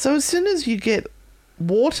wool. So as soon as you get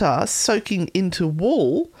water soaking into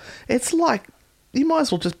wool, it's like you might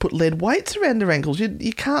as well just put lead weights around their ankles.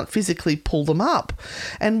 You can't physically pull them up.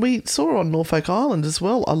 And we saw on Norfolk Island as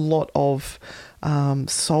well a lot of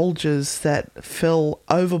soldiers that fell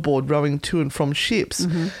overboard rowing to and from ships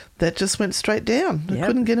that just went straight down. They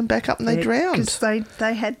couldn't get them back up and they drowned. Because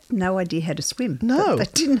they had no idea how to swim. No. They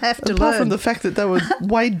didn't have to Apart learn. from the fact that they were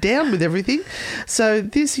weighed down with everything. So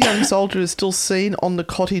this young soldier is still seen on the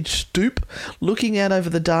cottage stoop looking out over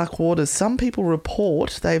the dark waters. Some people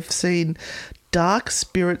report they've seen dark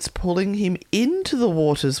spirits pulling him into the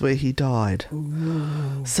waters where he died.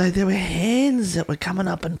 Ooh. So there were hands that were coming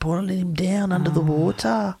up and pulling him down under the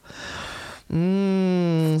water.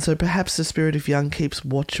 So perhaps the spirit of Young keeps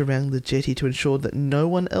watch around the jetty to ensure that no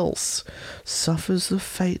one else suffers the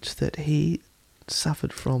fate that he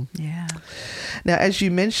suffered from. Yeah. Now, as you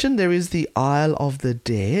mentioned, there is the Isle of the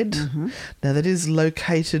Dead. Now, that is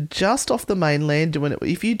located just off the mainland.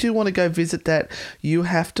 If you do want to go visit that, you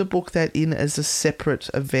have to book that in as a separate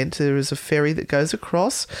event. There is a ferry that goes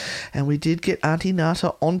across, and we did get Auntie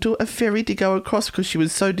Nata onto a ferry to go across because she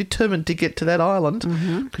was so determined to get to that island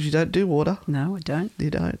because you don't do water. No, I don't. You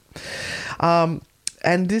don't.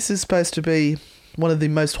 And this is supposed to be one of the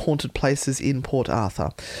most haunted places in Port Arthur.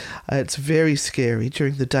 It's very scary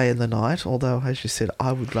during the day and the night, although, as you said,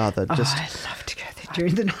 I would rather just... I'd love to go there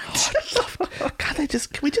during the night.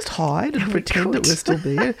 Can we just hide and pretend that we're still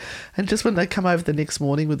there? And just when they come over the next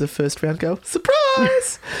morning with the first round, go,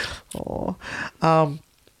 surprise! So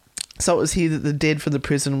it was here that the dead from the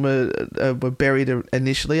prison were buried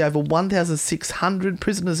initially. Over 1,600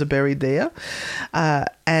 prisoners are buried there.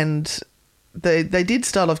 And they did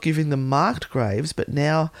start off giving them marked graves, but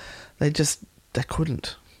now they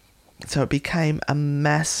couldn't. So it became a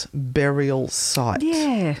mass burial site.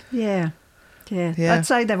 Yeah. I'd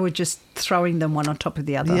say they were just throwing them one on top of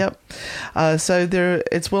the other. Yep. So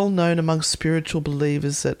it's well known among spiritual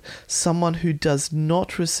believers that someone who does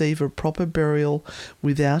not receive a proper burial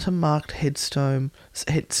without a marked tombstone.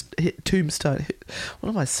 What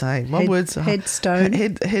am I saying? My words are headstone.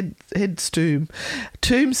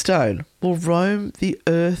 Tombstone will roam the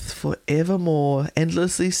earth forevermore,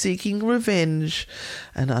 endlessly seeking revenge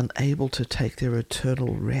and unable to take their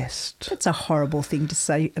eternal rest. That's a horrible thing to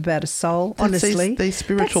say about a soul, honestly. These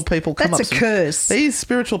spiritual people come up with... That's a curse. These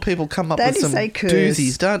spiritual people come up with some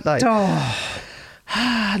doozies, don't they? Oh.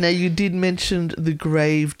 Now, you did mention the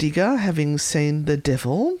grave digger having seen the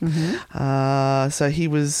devil. So he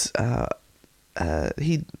was...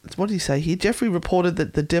 what did he say here? Geoffrey reported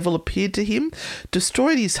that the devil appeared to him,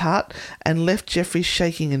 destroyed his hut, and left Geoffrey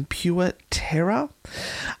shaking in pure terror.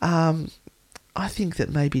 I think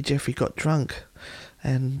that maybe Geoffrey got drunk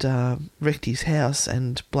and wrecked his house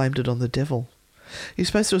and blamed it on the devil. He's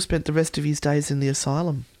supposed to have spent the rest of his days in the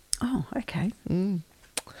asylum. Oh, okay.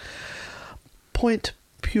 Point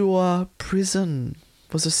Pure Prison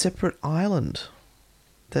was a separate island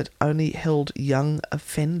that only held young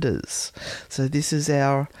offenders. So this is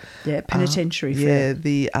our... penitentiary for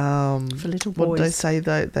for little boys. What did they say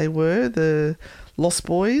they were? The Lost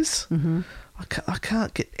Boys? I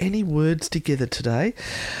can't get any words together today.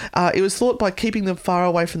 It was thought by keeping them far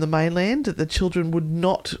away from the mainland that the children would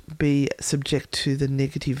not be subject to the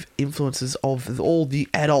negative influences of all the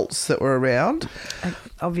adults that were around. And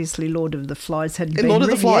obviously, Lord of the Flies hadn't been written Lord of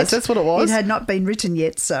the Flies, yet. that's what it was. It had not been written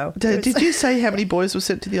yet, so... Did you say how many boys were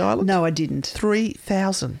sent to the island? No, I didn't.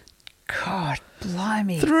 3,000. God,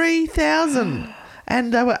 blimey. 3,000.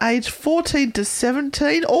 And they were aged 14 to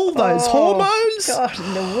 17. All those hormones. God,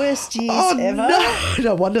 in the worst years ever.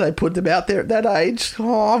 No wonder they put them out there at that age.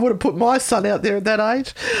 I would have put my son out there at that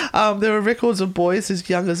age. There are records of boys as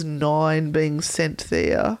young as 9 being sent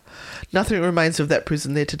there. Nothing remains of that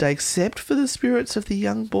prison there today except for the spirits of the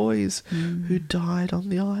young boys who died on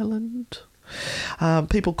the island.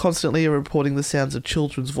 People constantly are reporting the sounds of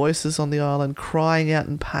children's voices on the island, crying out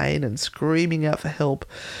in pain and screaming out for help.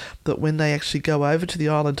 But when they actually go over to the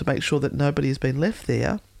island to make sure that nobody has been left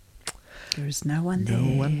there, there is no one there.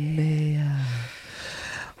 No one there.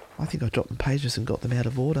 I think I dropped the pages and got them out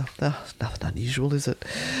of order. Nothing unusual, is it?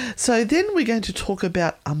 So then we're going to talk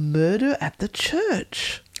about a murder at the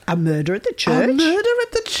church. A murder at the church? A murder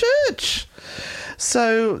at the church.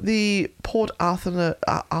 So the Port Arthur...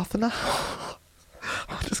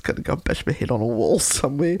 I'm just going to go and bash my head on a wall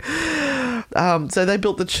somewhere. So they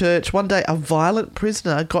built the church. One day, a violent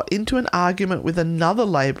prisoner got into an argument with another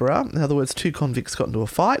labourer. In other words, 2 convicts got into a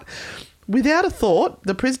fight. Without a thought,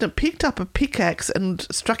 the prisoner picked up a pickaxe and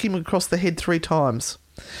struck him across the head 3 times.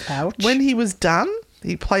 Ouch. When he was done,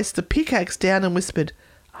 he placed the pickaxe down and whispered,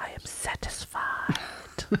 "I am satisfied."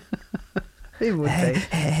 He would be.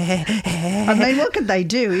 I mean, what could they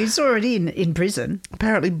do? He's already in prison.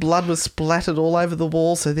 Apparently blood was splattered all over the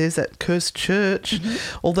wall, so there's that cursed church.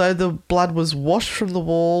 Although the blood was washed from the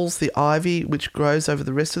walls, the ivy, which grows over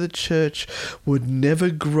the rest of the church, would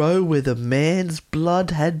never grow where the man's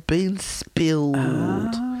blood had been spilled.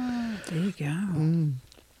 Ah, there you go.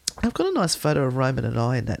 I've got a nice photo of Roman and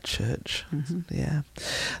I in that church. Yeah.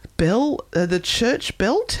 The church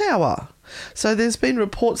bell tower. So there's been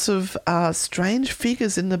reports of strange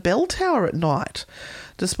figures in the bell tower at night,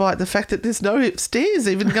 despite the fact that there's no stairs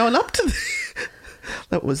even going up to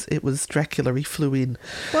the... It was Dracula, he flew in.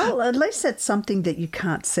 Well, at least that's something that you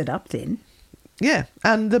can't set up then. Yeah,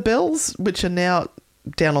 and the bells, which are now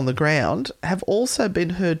down on the ground, have also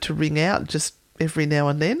been heard to ring out just every now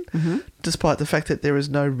and then, despite the fact that there is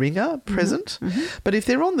no ringer present. But if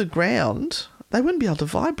they're on the ground, they wouldn't be able to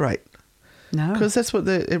vibrate. No. Because that's what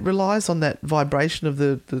it relies on, that vibration of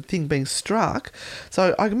the thing being struck.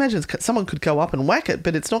 So I imagine someone could go up and whack it,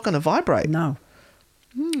 but it's not going to vibrate. No.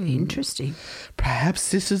 Interesting.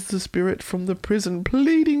 Perhaps this is the spirit from the prison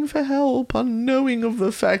pleading for help, unknowing of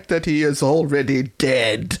the fact that he is already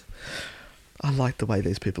dead. I like the way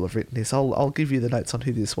these people have written this. I'll give you the notes on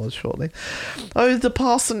who this was shortly. Oh, the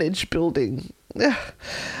parsonage building.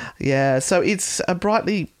 Yeah, so it's a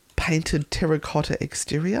brightly painted terracotta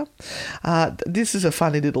exterior. This is a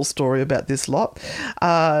funny little story about this lot.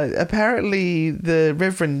 Apparently, the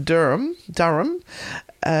Reverend Durham,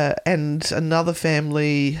 and another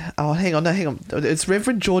family... Oh, hang on. It's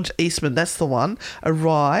Reverend George Eastman, that's the one,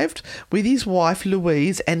 arrived with his wife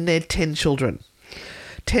Louise and their 10 children.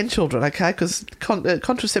 10 children, okay, because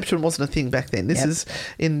contraception wasn't a thing back then. This is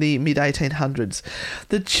in the mid-1800s.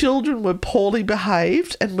 The children were poorly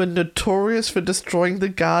behaved and were notorious for destroying the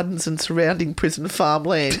gardens and surrounding prison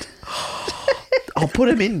farmland. I'll put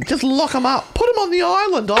them in. Just lock them up. Put them on the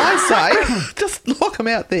island, I say. Just lock them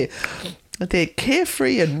out there. Their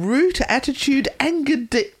carefree and rude attitude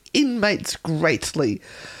angered the inmates greatly,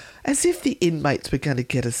 as if the inmates were going to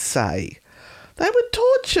get a say. They were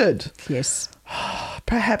tortured. Yes.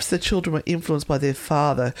 Perhaps the children were influenced by their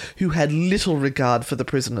father, who had little regard for the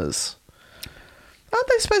prisoners. Aren't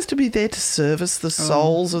they supposed to be there to service the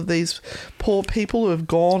souls of these poor people who have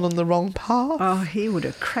gone on the wrong path? Oh, he would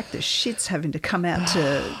have cracked the shits having to come out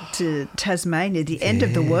to Tasmania, the end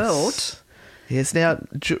of the world. Yes, now,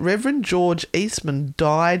 Reverend George Eastman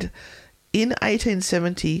died in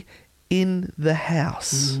 1870 in the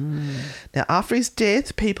house. Now, after his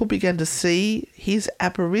death, people began to see his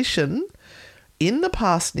apparition in the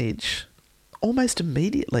parsonage almost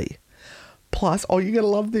immediately. Plus, you're going to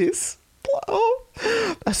love this.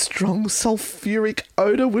 A strong sulphuric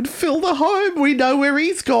odour would fill the home. We know where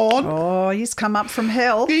he's gone. Oh, he's come up from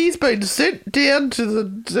hell. He's been sent down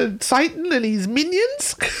to Satan and his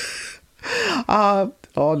minions.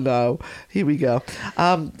 Oh no, here we go.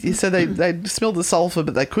 So they smelled the sulphur,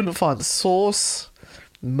 but they couldn't find the source.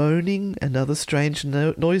 Moaning and other strange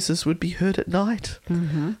noises would be heard at night.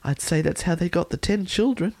 I'd say that's how they got the 10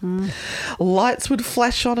 children. Lights would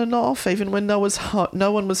flash on and off even when no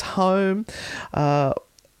one was home.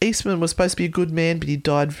 Eastman was supposed to be a good man, but he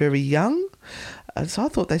died very young. So I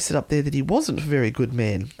thought they said up there that he wasn't a very good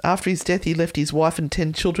man. After his death, he left his wife and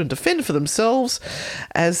 10 children to fend for themselves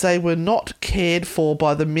as they were not cared for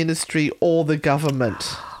by the ministry or the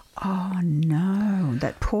government. Oh, no,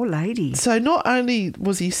 that poor lady. So not only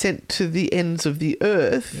was he sent to the ends of the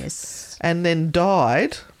earth Yes. and then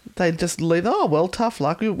died, they just leave, oh, well, tough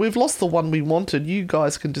luck. We've lost the one we wanted. You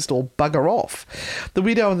guys can just all bugger off. The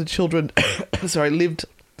widow and the children lived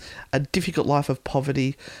a difficult life of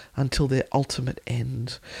poverty until their ultimate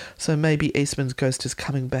end. So maybe Eastman's ghost is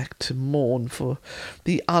coming back to mourn for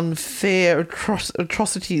the unfair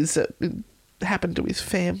atrocities that happened to his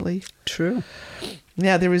family. True.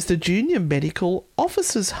 Now, there is the Junior Medical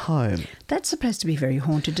Officers' Home. That's supposed to be very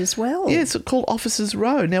haunted as well. Yeah, it's called Officers'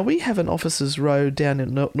 Row. Now, we have an Officers' Row down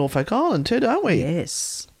in Norfolk Island too, don't we?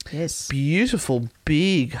 Yes, yes. Beautiful,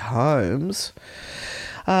 big homes.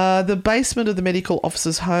 The basement of the medical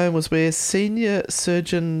officer's home was where senior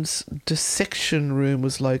surgeon's dissection room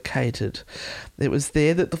was located. It was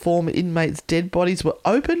there that the former inmates' dead bodies were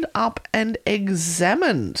opened up and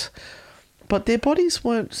examined. But their bodies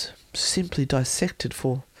weren't simply dissected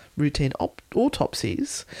for routine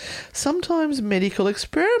autopsies. Sometimes medical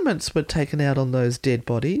experiments were taken out on those dead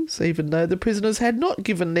bodies, even though the prisoners had not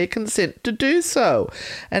given their consent to do so.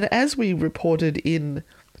 And as we reported in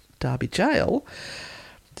Derby Jail,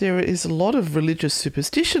 there is a lot of religious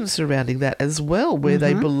superstition surrounding that as well, where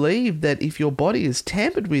they believe that if your body is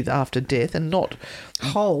tampered with after death and not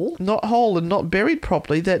whole and not buried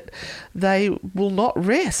properly, that they will not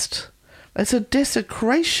rest. It's a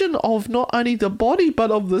desecration of not only the body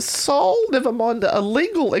but of the soul, never mind the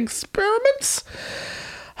illegal experiments.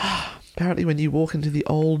 Apparently when you walk into the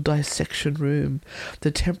old dissection room,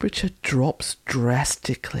 the temperature drops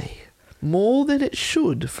drastically. More than it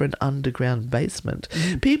should for an underground basement.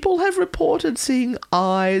 People have reported seeing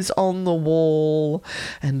eyes on the wall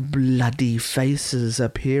and bloody faces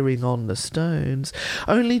appearing on the stones,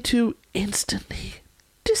 only to instantly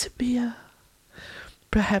disappear.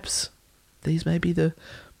 Perhaps these may be the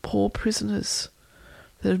poor prisoners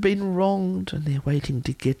that have been wronged and they're waiting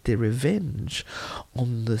to get their revenge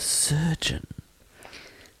on the surgeon.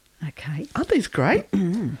 Okay. Aren't these great?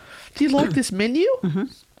 Do you like this menu?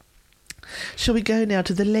 Shall we go now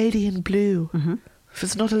to the lady in blue? If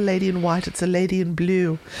it's not a lady in white, it's a lady in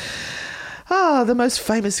blue. The most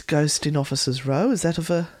famous ghost in Officers' Row is that of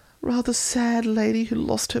a rather sad lady who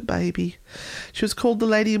lost her baby. She was called the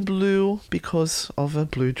Lady in Blue because of a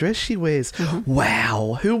blue dress she wears.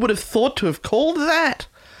 Wow, who would have thought to have called that?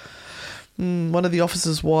 One of the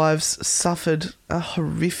officers' wives suffered a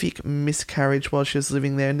horrific miscarriage while she was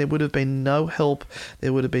living there, and there would have been no help,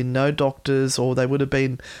 there would have been no doctors, or they would have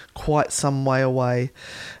been quite some way away.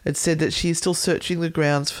 It's said that she is still searching the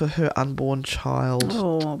grounds for her unborn child.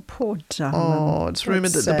 Oh, poor darling. It's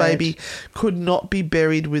rumoured that the baby could not be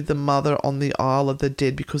buried with the mother on the Isle of the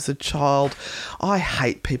Dead because the child... I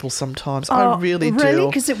hate people sometimes. I really do. Really?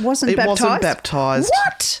 Because it wasn't baptised? It wasn't baptised.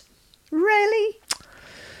 What? Really?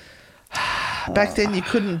 Back then, you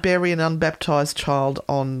couldn't bury an unbaptised child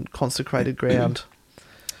on consecrated ground.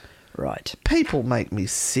 Right. People make me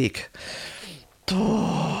sick.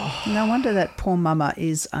 No wonder that poor mama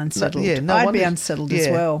is unsettled. I'd be unsettled as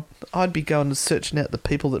well. I'd be going and searching out the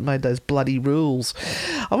people that made those bloody rules.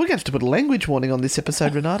 We're going to have to put a language warning on this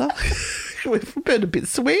episode, Renata. We've been a bit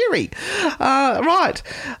sweary. Right.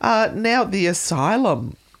 Now, the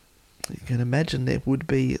asylum. You can imagine there would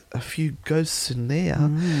be a few ghosts in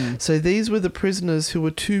there. So these were the prisoners who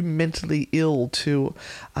were too mentally ill to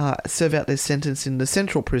serve out their sentence in the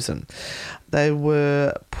central prison. They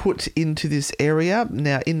were put into this area.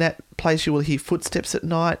 Now, in that place, you will hear footsteps at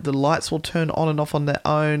night. The lights will turn on and off on their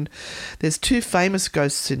own. There's two famous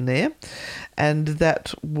ghosts in there, and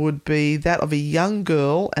that would be that of a young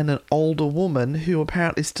girl and an older woman who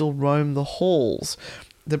apparently still roam the halls.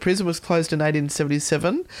 The prison was closed in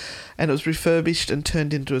 1877 and it was refurbished and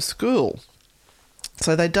turned into a school.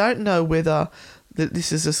 So they don't know whether that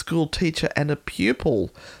this is a school teacher and a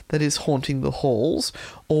pupil that is haunting the halls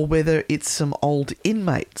or whether it's some old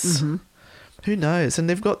inmates. Who knows? And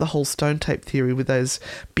they've got the whole stone tape theory with those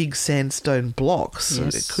big sandstone blocks.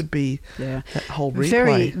 Yes. So it could be that whole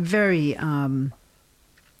replay. Very, very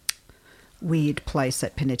weird place,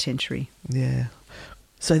 that penitentiary. Yeah.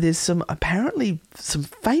 So there's apparently some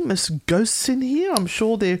famous ghosts in here. I'm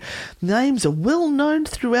sure their names are well known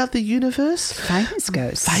throughout the universe. Famous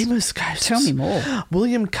ghosts? Famous ghosts. Tell me more.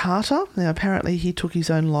 William Carter. Now, apparently he took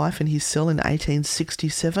his own life in his cell in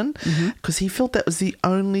 1867 because he felt that was the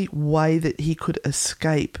only way that he could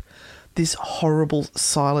escape this horrible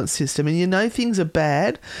silent system. And you know things are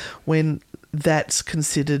bad when that's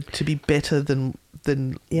considered to be better than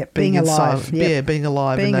being alive. Being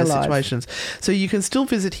alive in those situations. So you can still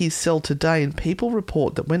visit his cell today, and people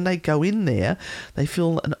report that when they go in there, they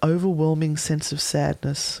feel an overwhelming sense of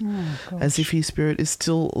sadness, as if his spirit is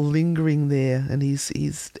still lingering there, and his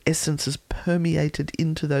essence is permeated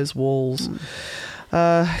into those walls.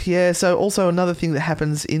 So also another thing that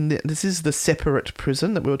happens this is the separate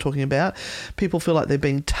prison that we were talking about. People feel like they're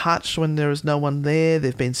being touched when there is no one there.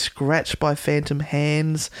 They've been scratched by phantom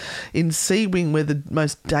hands. In C Wing, where the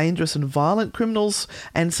most dangerous and violent criminals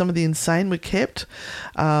and some of the insane were kept,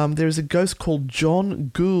 there is a ghost called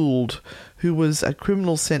John Gould, who was a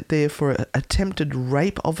criminal sent there for attempted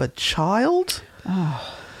rape of a child.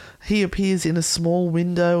 He appears in a small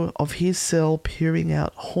window of his cell, peering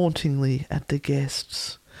out hauntingly at the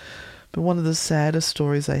guests. But one of the saddest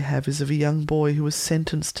stories they have is of a young boy who was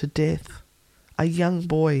sentenced to death. A young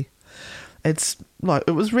boy. It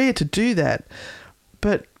was rare to do that,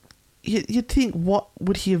 but you'd think, what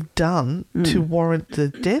would he have done to warrant the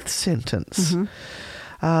death sentence? Mm-hmm.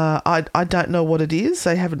 I don't know what it is.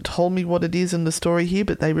 They haven't told me what it is in the story here,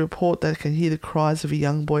 but they report they can hear the cries of a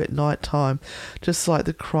young boy at night time, just like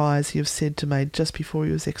the cries he was said to make just before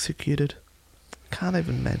he was executed. Can't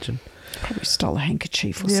even imagine. Probably stole a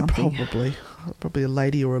handkerchief or something. Yeah, probably a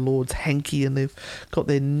lady or a lord's hanky, and they've got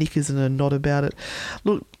their knickers in a knot about it.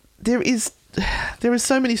 Look, there is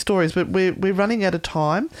so many stories, but we're running out of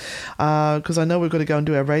time because I know we've got to go and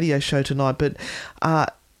do our radio show tonight, but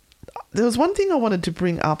there was one thing I wanted to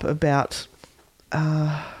bring up about,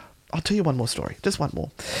 I'll tell you one more story, just one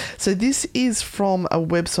more. So this is from a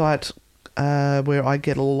website where I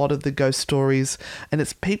get a lot of the ghost stories, and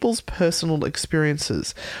it's people's personal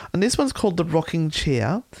experiences. And this one's called The Rocking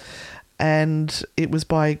Chair, and it was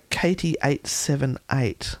by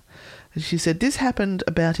Katie878. And she said, this happened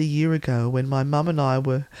about a year ago when my mum and I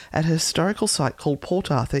were at a historical site called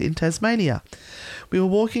Port Arthur in Tasmania. We were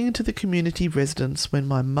walking into the community residence when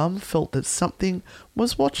my mum felt that something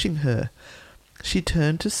was watching her. She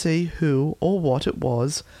turned to see who or what it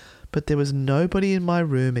was, but there was nobody in my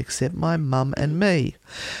room except my mum and me.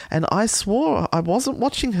 And I swore I wasn't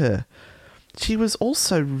watching her. She was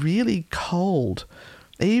also really cold.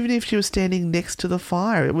 Even if she was standing next to the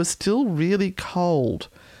fire, it was still really cold.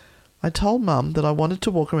 I told Mum that I wanted to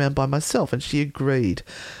walk around by myself, and she agreed.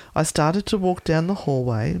 I started to walk down the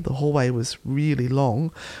hallway. The hallway was really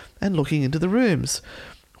long, and looking into the rooms.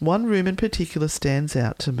 One room in particular stands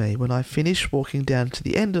out to me. When I finished walking down to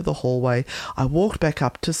the end of the hallway, I walked back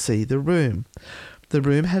up to see the room. The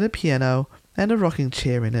room had a piano and a rocking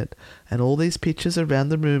chair in it, and all these pictures around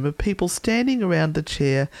the room of people standing around the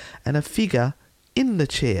chair and a figure in the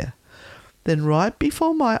chair. Then right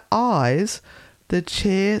before my eyes, the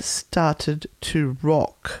chair started to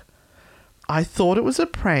rock. I thought it was a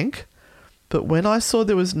prank, but when I saw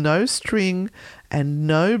there was no string and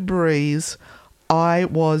no breeze, I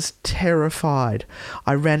was terrified.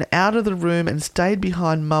 I ran out of the room and stayed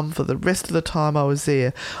behind Mum for the rest of the time I was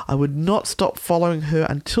there. I would not stop following her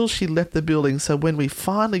until she left the building, so when we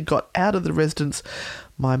finally got out of the residence,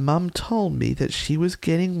 my Mum told me that she was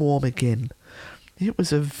getting warm again. It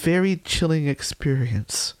was a very chilling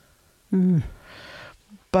experience. Mm.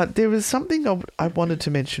 But there was something I wanted to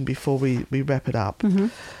mention before we wrap it up. Mm-hmm.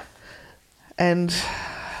 And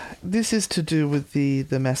this is to do with the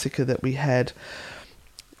massacre that we had.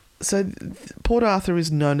 So Port Arthur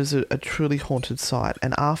is known as a truly haunted site.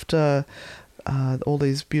 And after all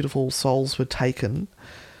these beautiful souls were taken,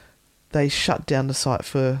 they shut down the site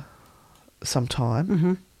for some time.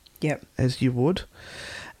 Mm-hmm. Yep. As you would.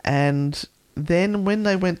 And then when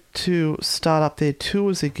they went to start up their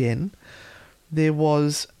tours again, there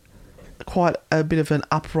was quite a bit of an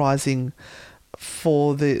uprising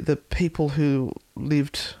for the people who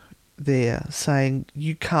lived there, saying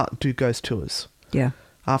you can't do ghost tours. Yeah.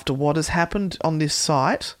 After what has happened on this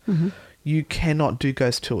site, mm-hmm. you cannot do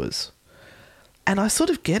ghost tours. And I sort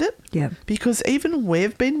of get it. Yeah. Because even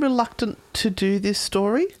we've been reluctant to do this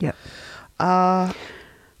story. Yeah.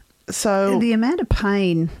 So the amount of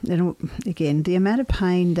pain, and again, the amount of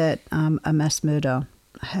pain that a mass murder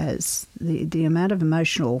has, the amount of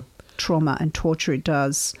emotional trauma and torture it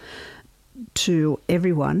does to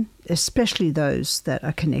everyone, especially those that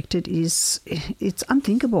are connected, it's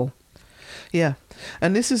unthinkable. Yeah.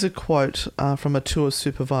 And this is a quote from a tour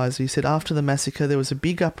supervisor. He said, after the massacre, there was a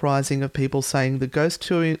big uprising of people saying the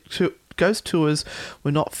ghost tours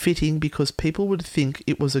were not fitting because people would think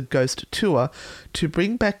it was a ghost tour to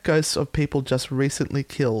bring back ghosts of people just recently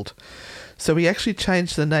killed. So we actually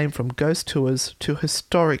changed the name from ghost tours to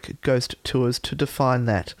historic ghost tours to define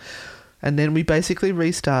that. And then we basically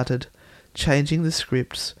restarted, changing the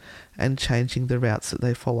scripts and changing the routes that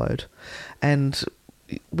they followed. And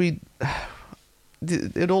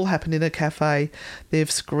it all happened in a cafe.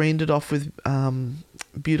 They've screened it off with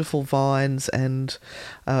beautiful vines and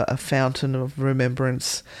a fountain of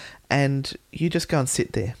remembrance, and you just go and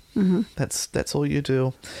sit there. Mm-hmm. That's all you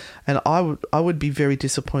do. And I would be very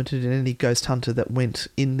disappointed in any ghost hunter that went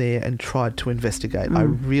in there and tried to investigate. I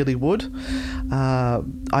really would.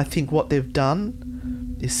 I think what they've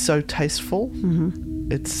done is so tasteful.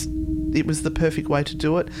 Mm-hmm. It was the perfect way to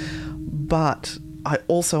do it, but I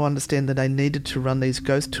also understand that they needed to run these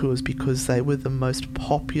ghost tours because they were the most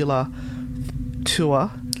popular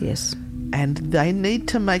tour. Yes. And they need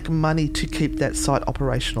to make money to keep that site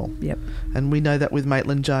operational. Yep. And we know that with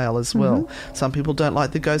Maitland Jail as well. Mm-hmm. Some people don't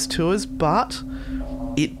like the ghost tours, but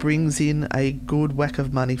it brings in a good whack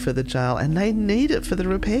of money for the jail, and they need it for the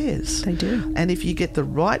repairs. They do. And if you get the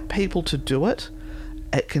right people to do it,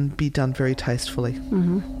 it can be done very tastefully.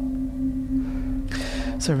 Mm-hmm.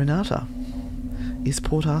 So, Renata, is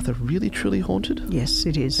Port Arthur really, truly haunted? Yes,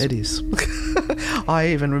 it is. It is. I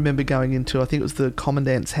even remember going into, I think it was the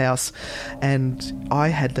Commandant's house, and I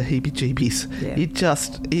had the heebie-jeebies. Yeah.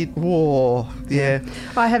 Whoa, yeah.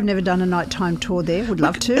 I have never done a nighttime tour there. Would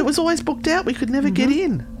love to. It was always booked out. We could never get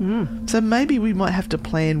in. So maybe we might have to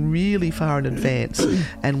plan really far in advance,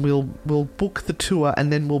 and we'll book the tour,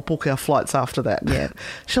 and then we'll book our flights after that. Yeah.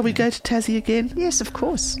 Shall we go to Tassie again? Yes, of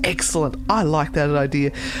course. Excellent. I like that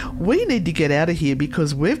idea. We need to get out of here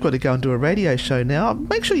because we've got to go and do a radio show now.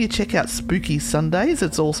 Make sure you check out Spooky Sundays.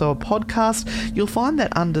 It's also a podcast. You'll find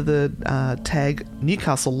that under the tag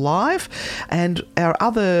Newcastle Live. And our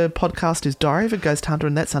other podcast is Diary of a Ghost Hunter,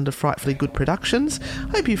 and that's under Frightfully Good Productions.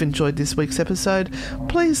 Hope you've enjoyed this week's episode.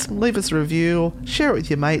 Please leave us a review, share it with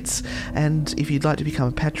your mates, and if you'd like to become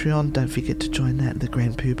a Patreon, don't forget to join that in the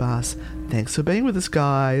Grand Pooh Bars. Thanks for being with us,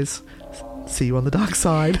 guys. See you on the dark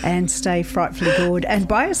side. And stay frightfully good. And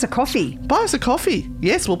buy us a coffee. Buy us a coffee.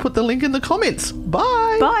 Yes, we'll put the link in the comments.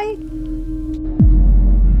 Bye. Bye.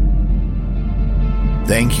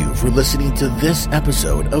 Thank you for listening to this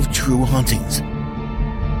episode of True Hauntings.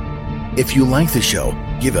 If you like the show,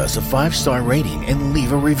 give us a 5-star rating and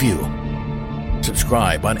leave a review.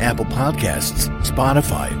 Subscribe on Apple Podcasts,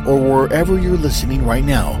 Spotify, or wherever you're listening right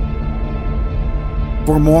now.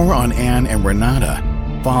 For more on Anne and Renata,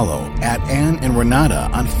 follow at Anne and Renata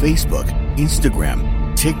on Facebook,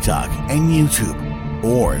 Instagram, TikTok, and YouTube,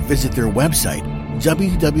 or visit their website,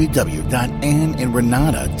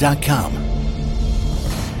 www.anneandrenata.com.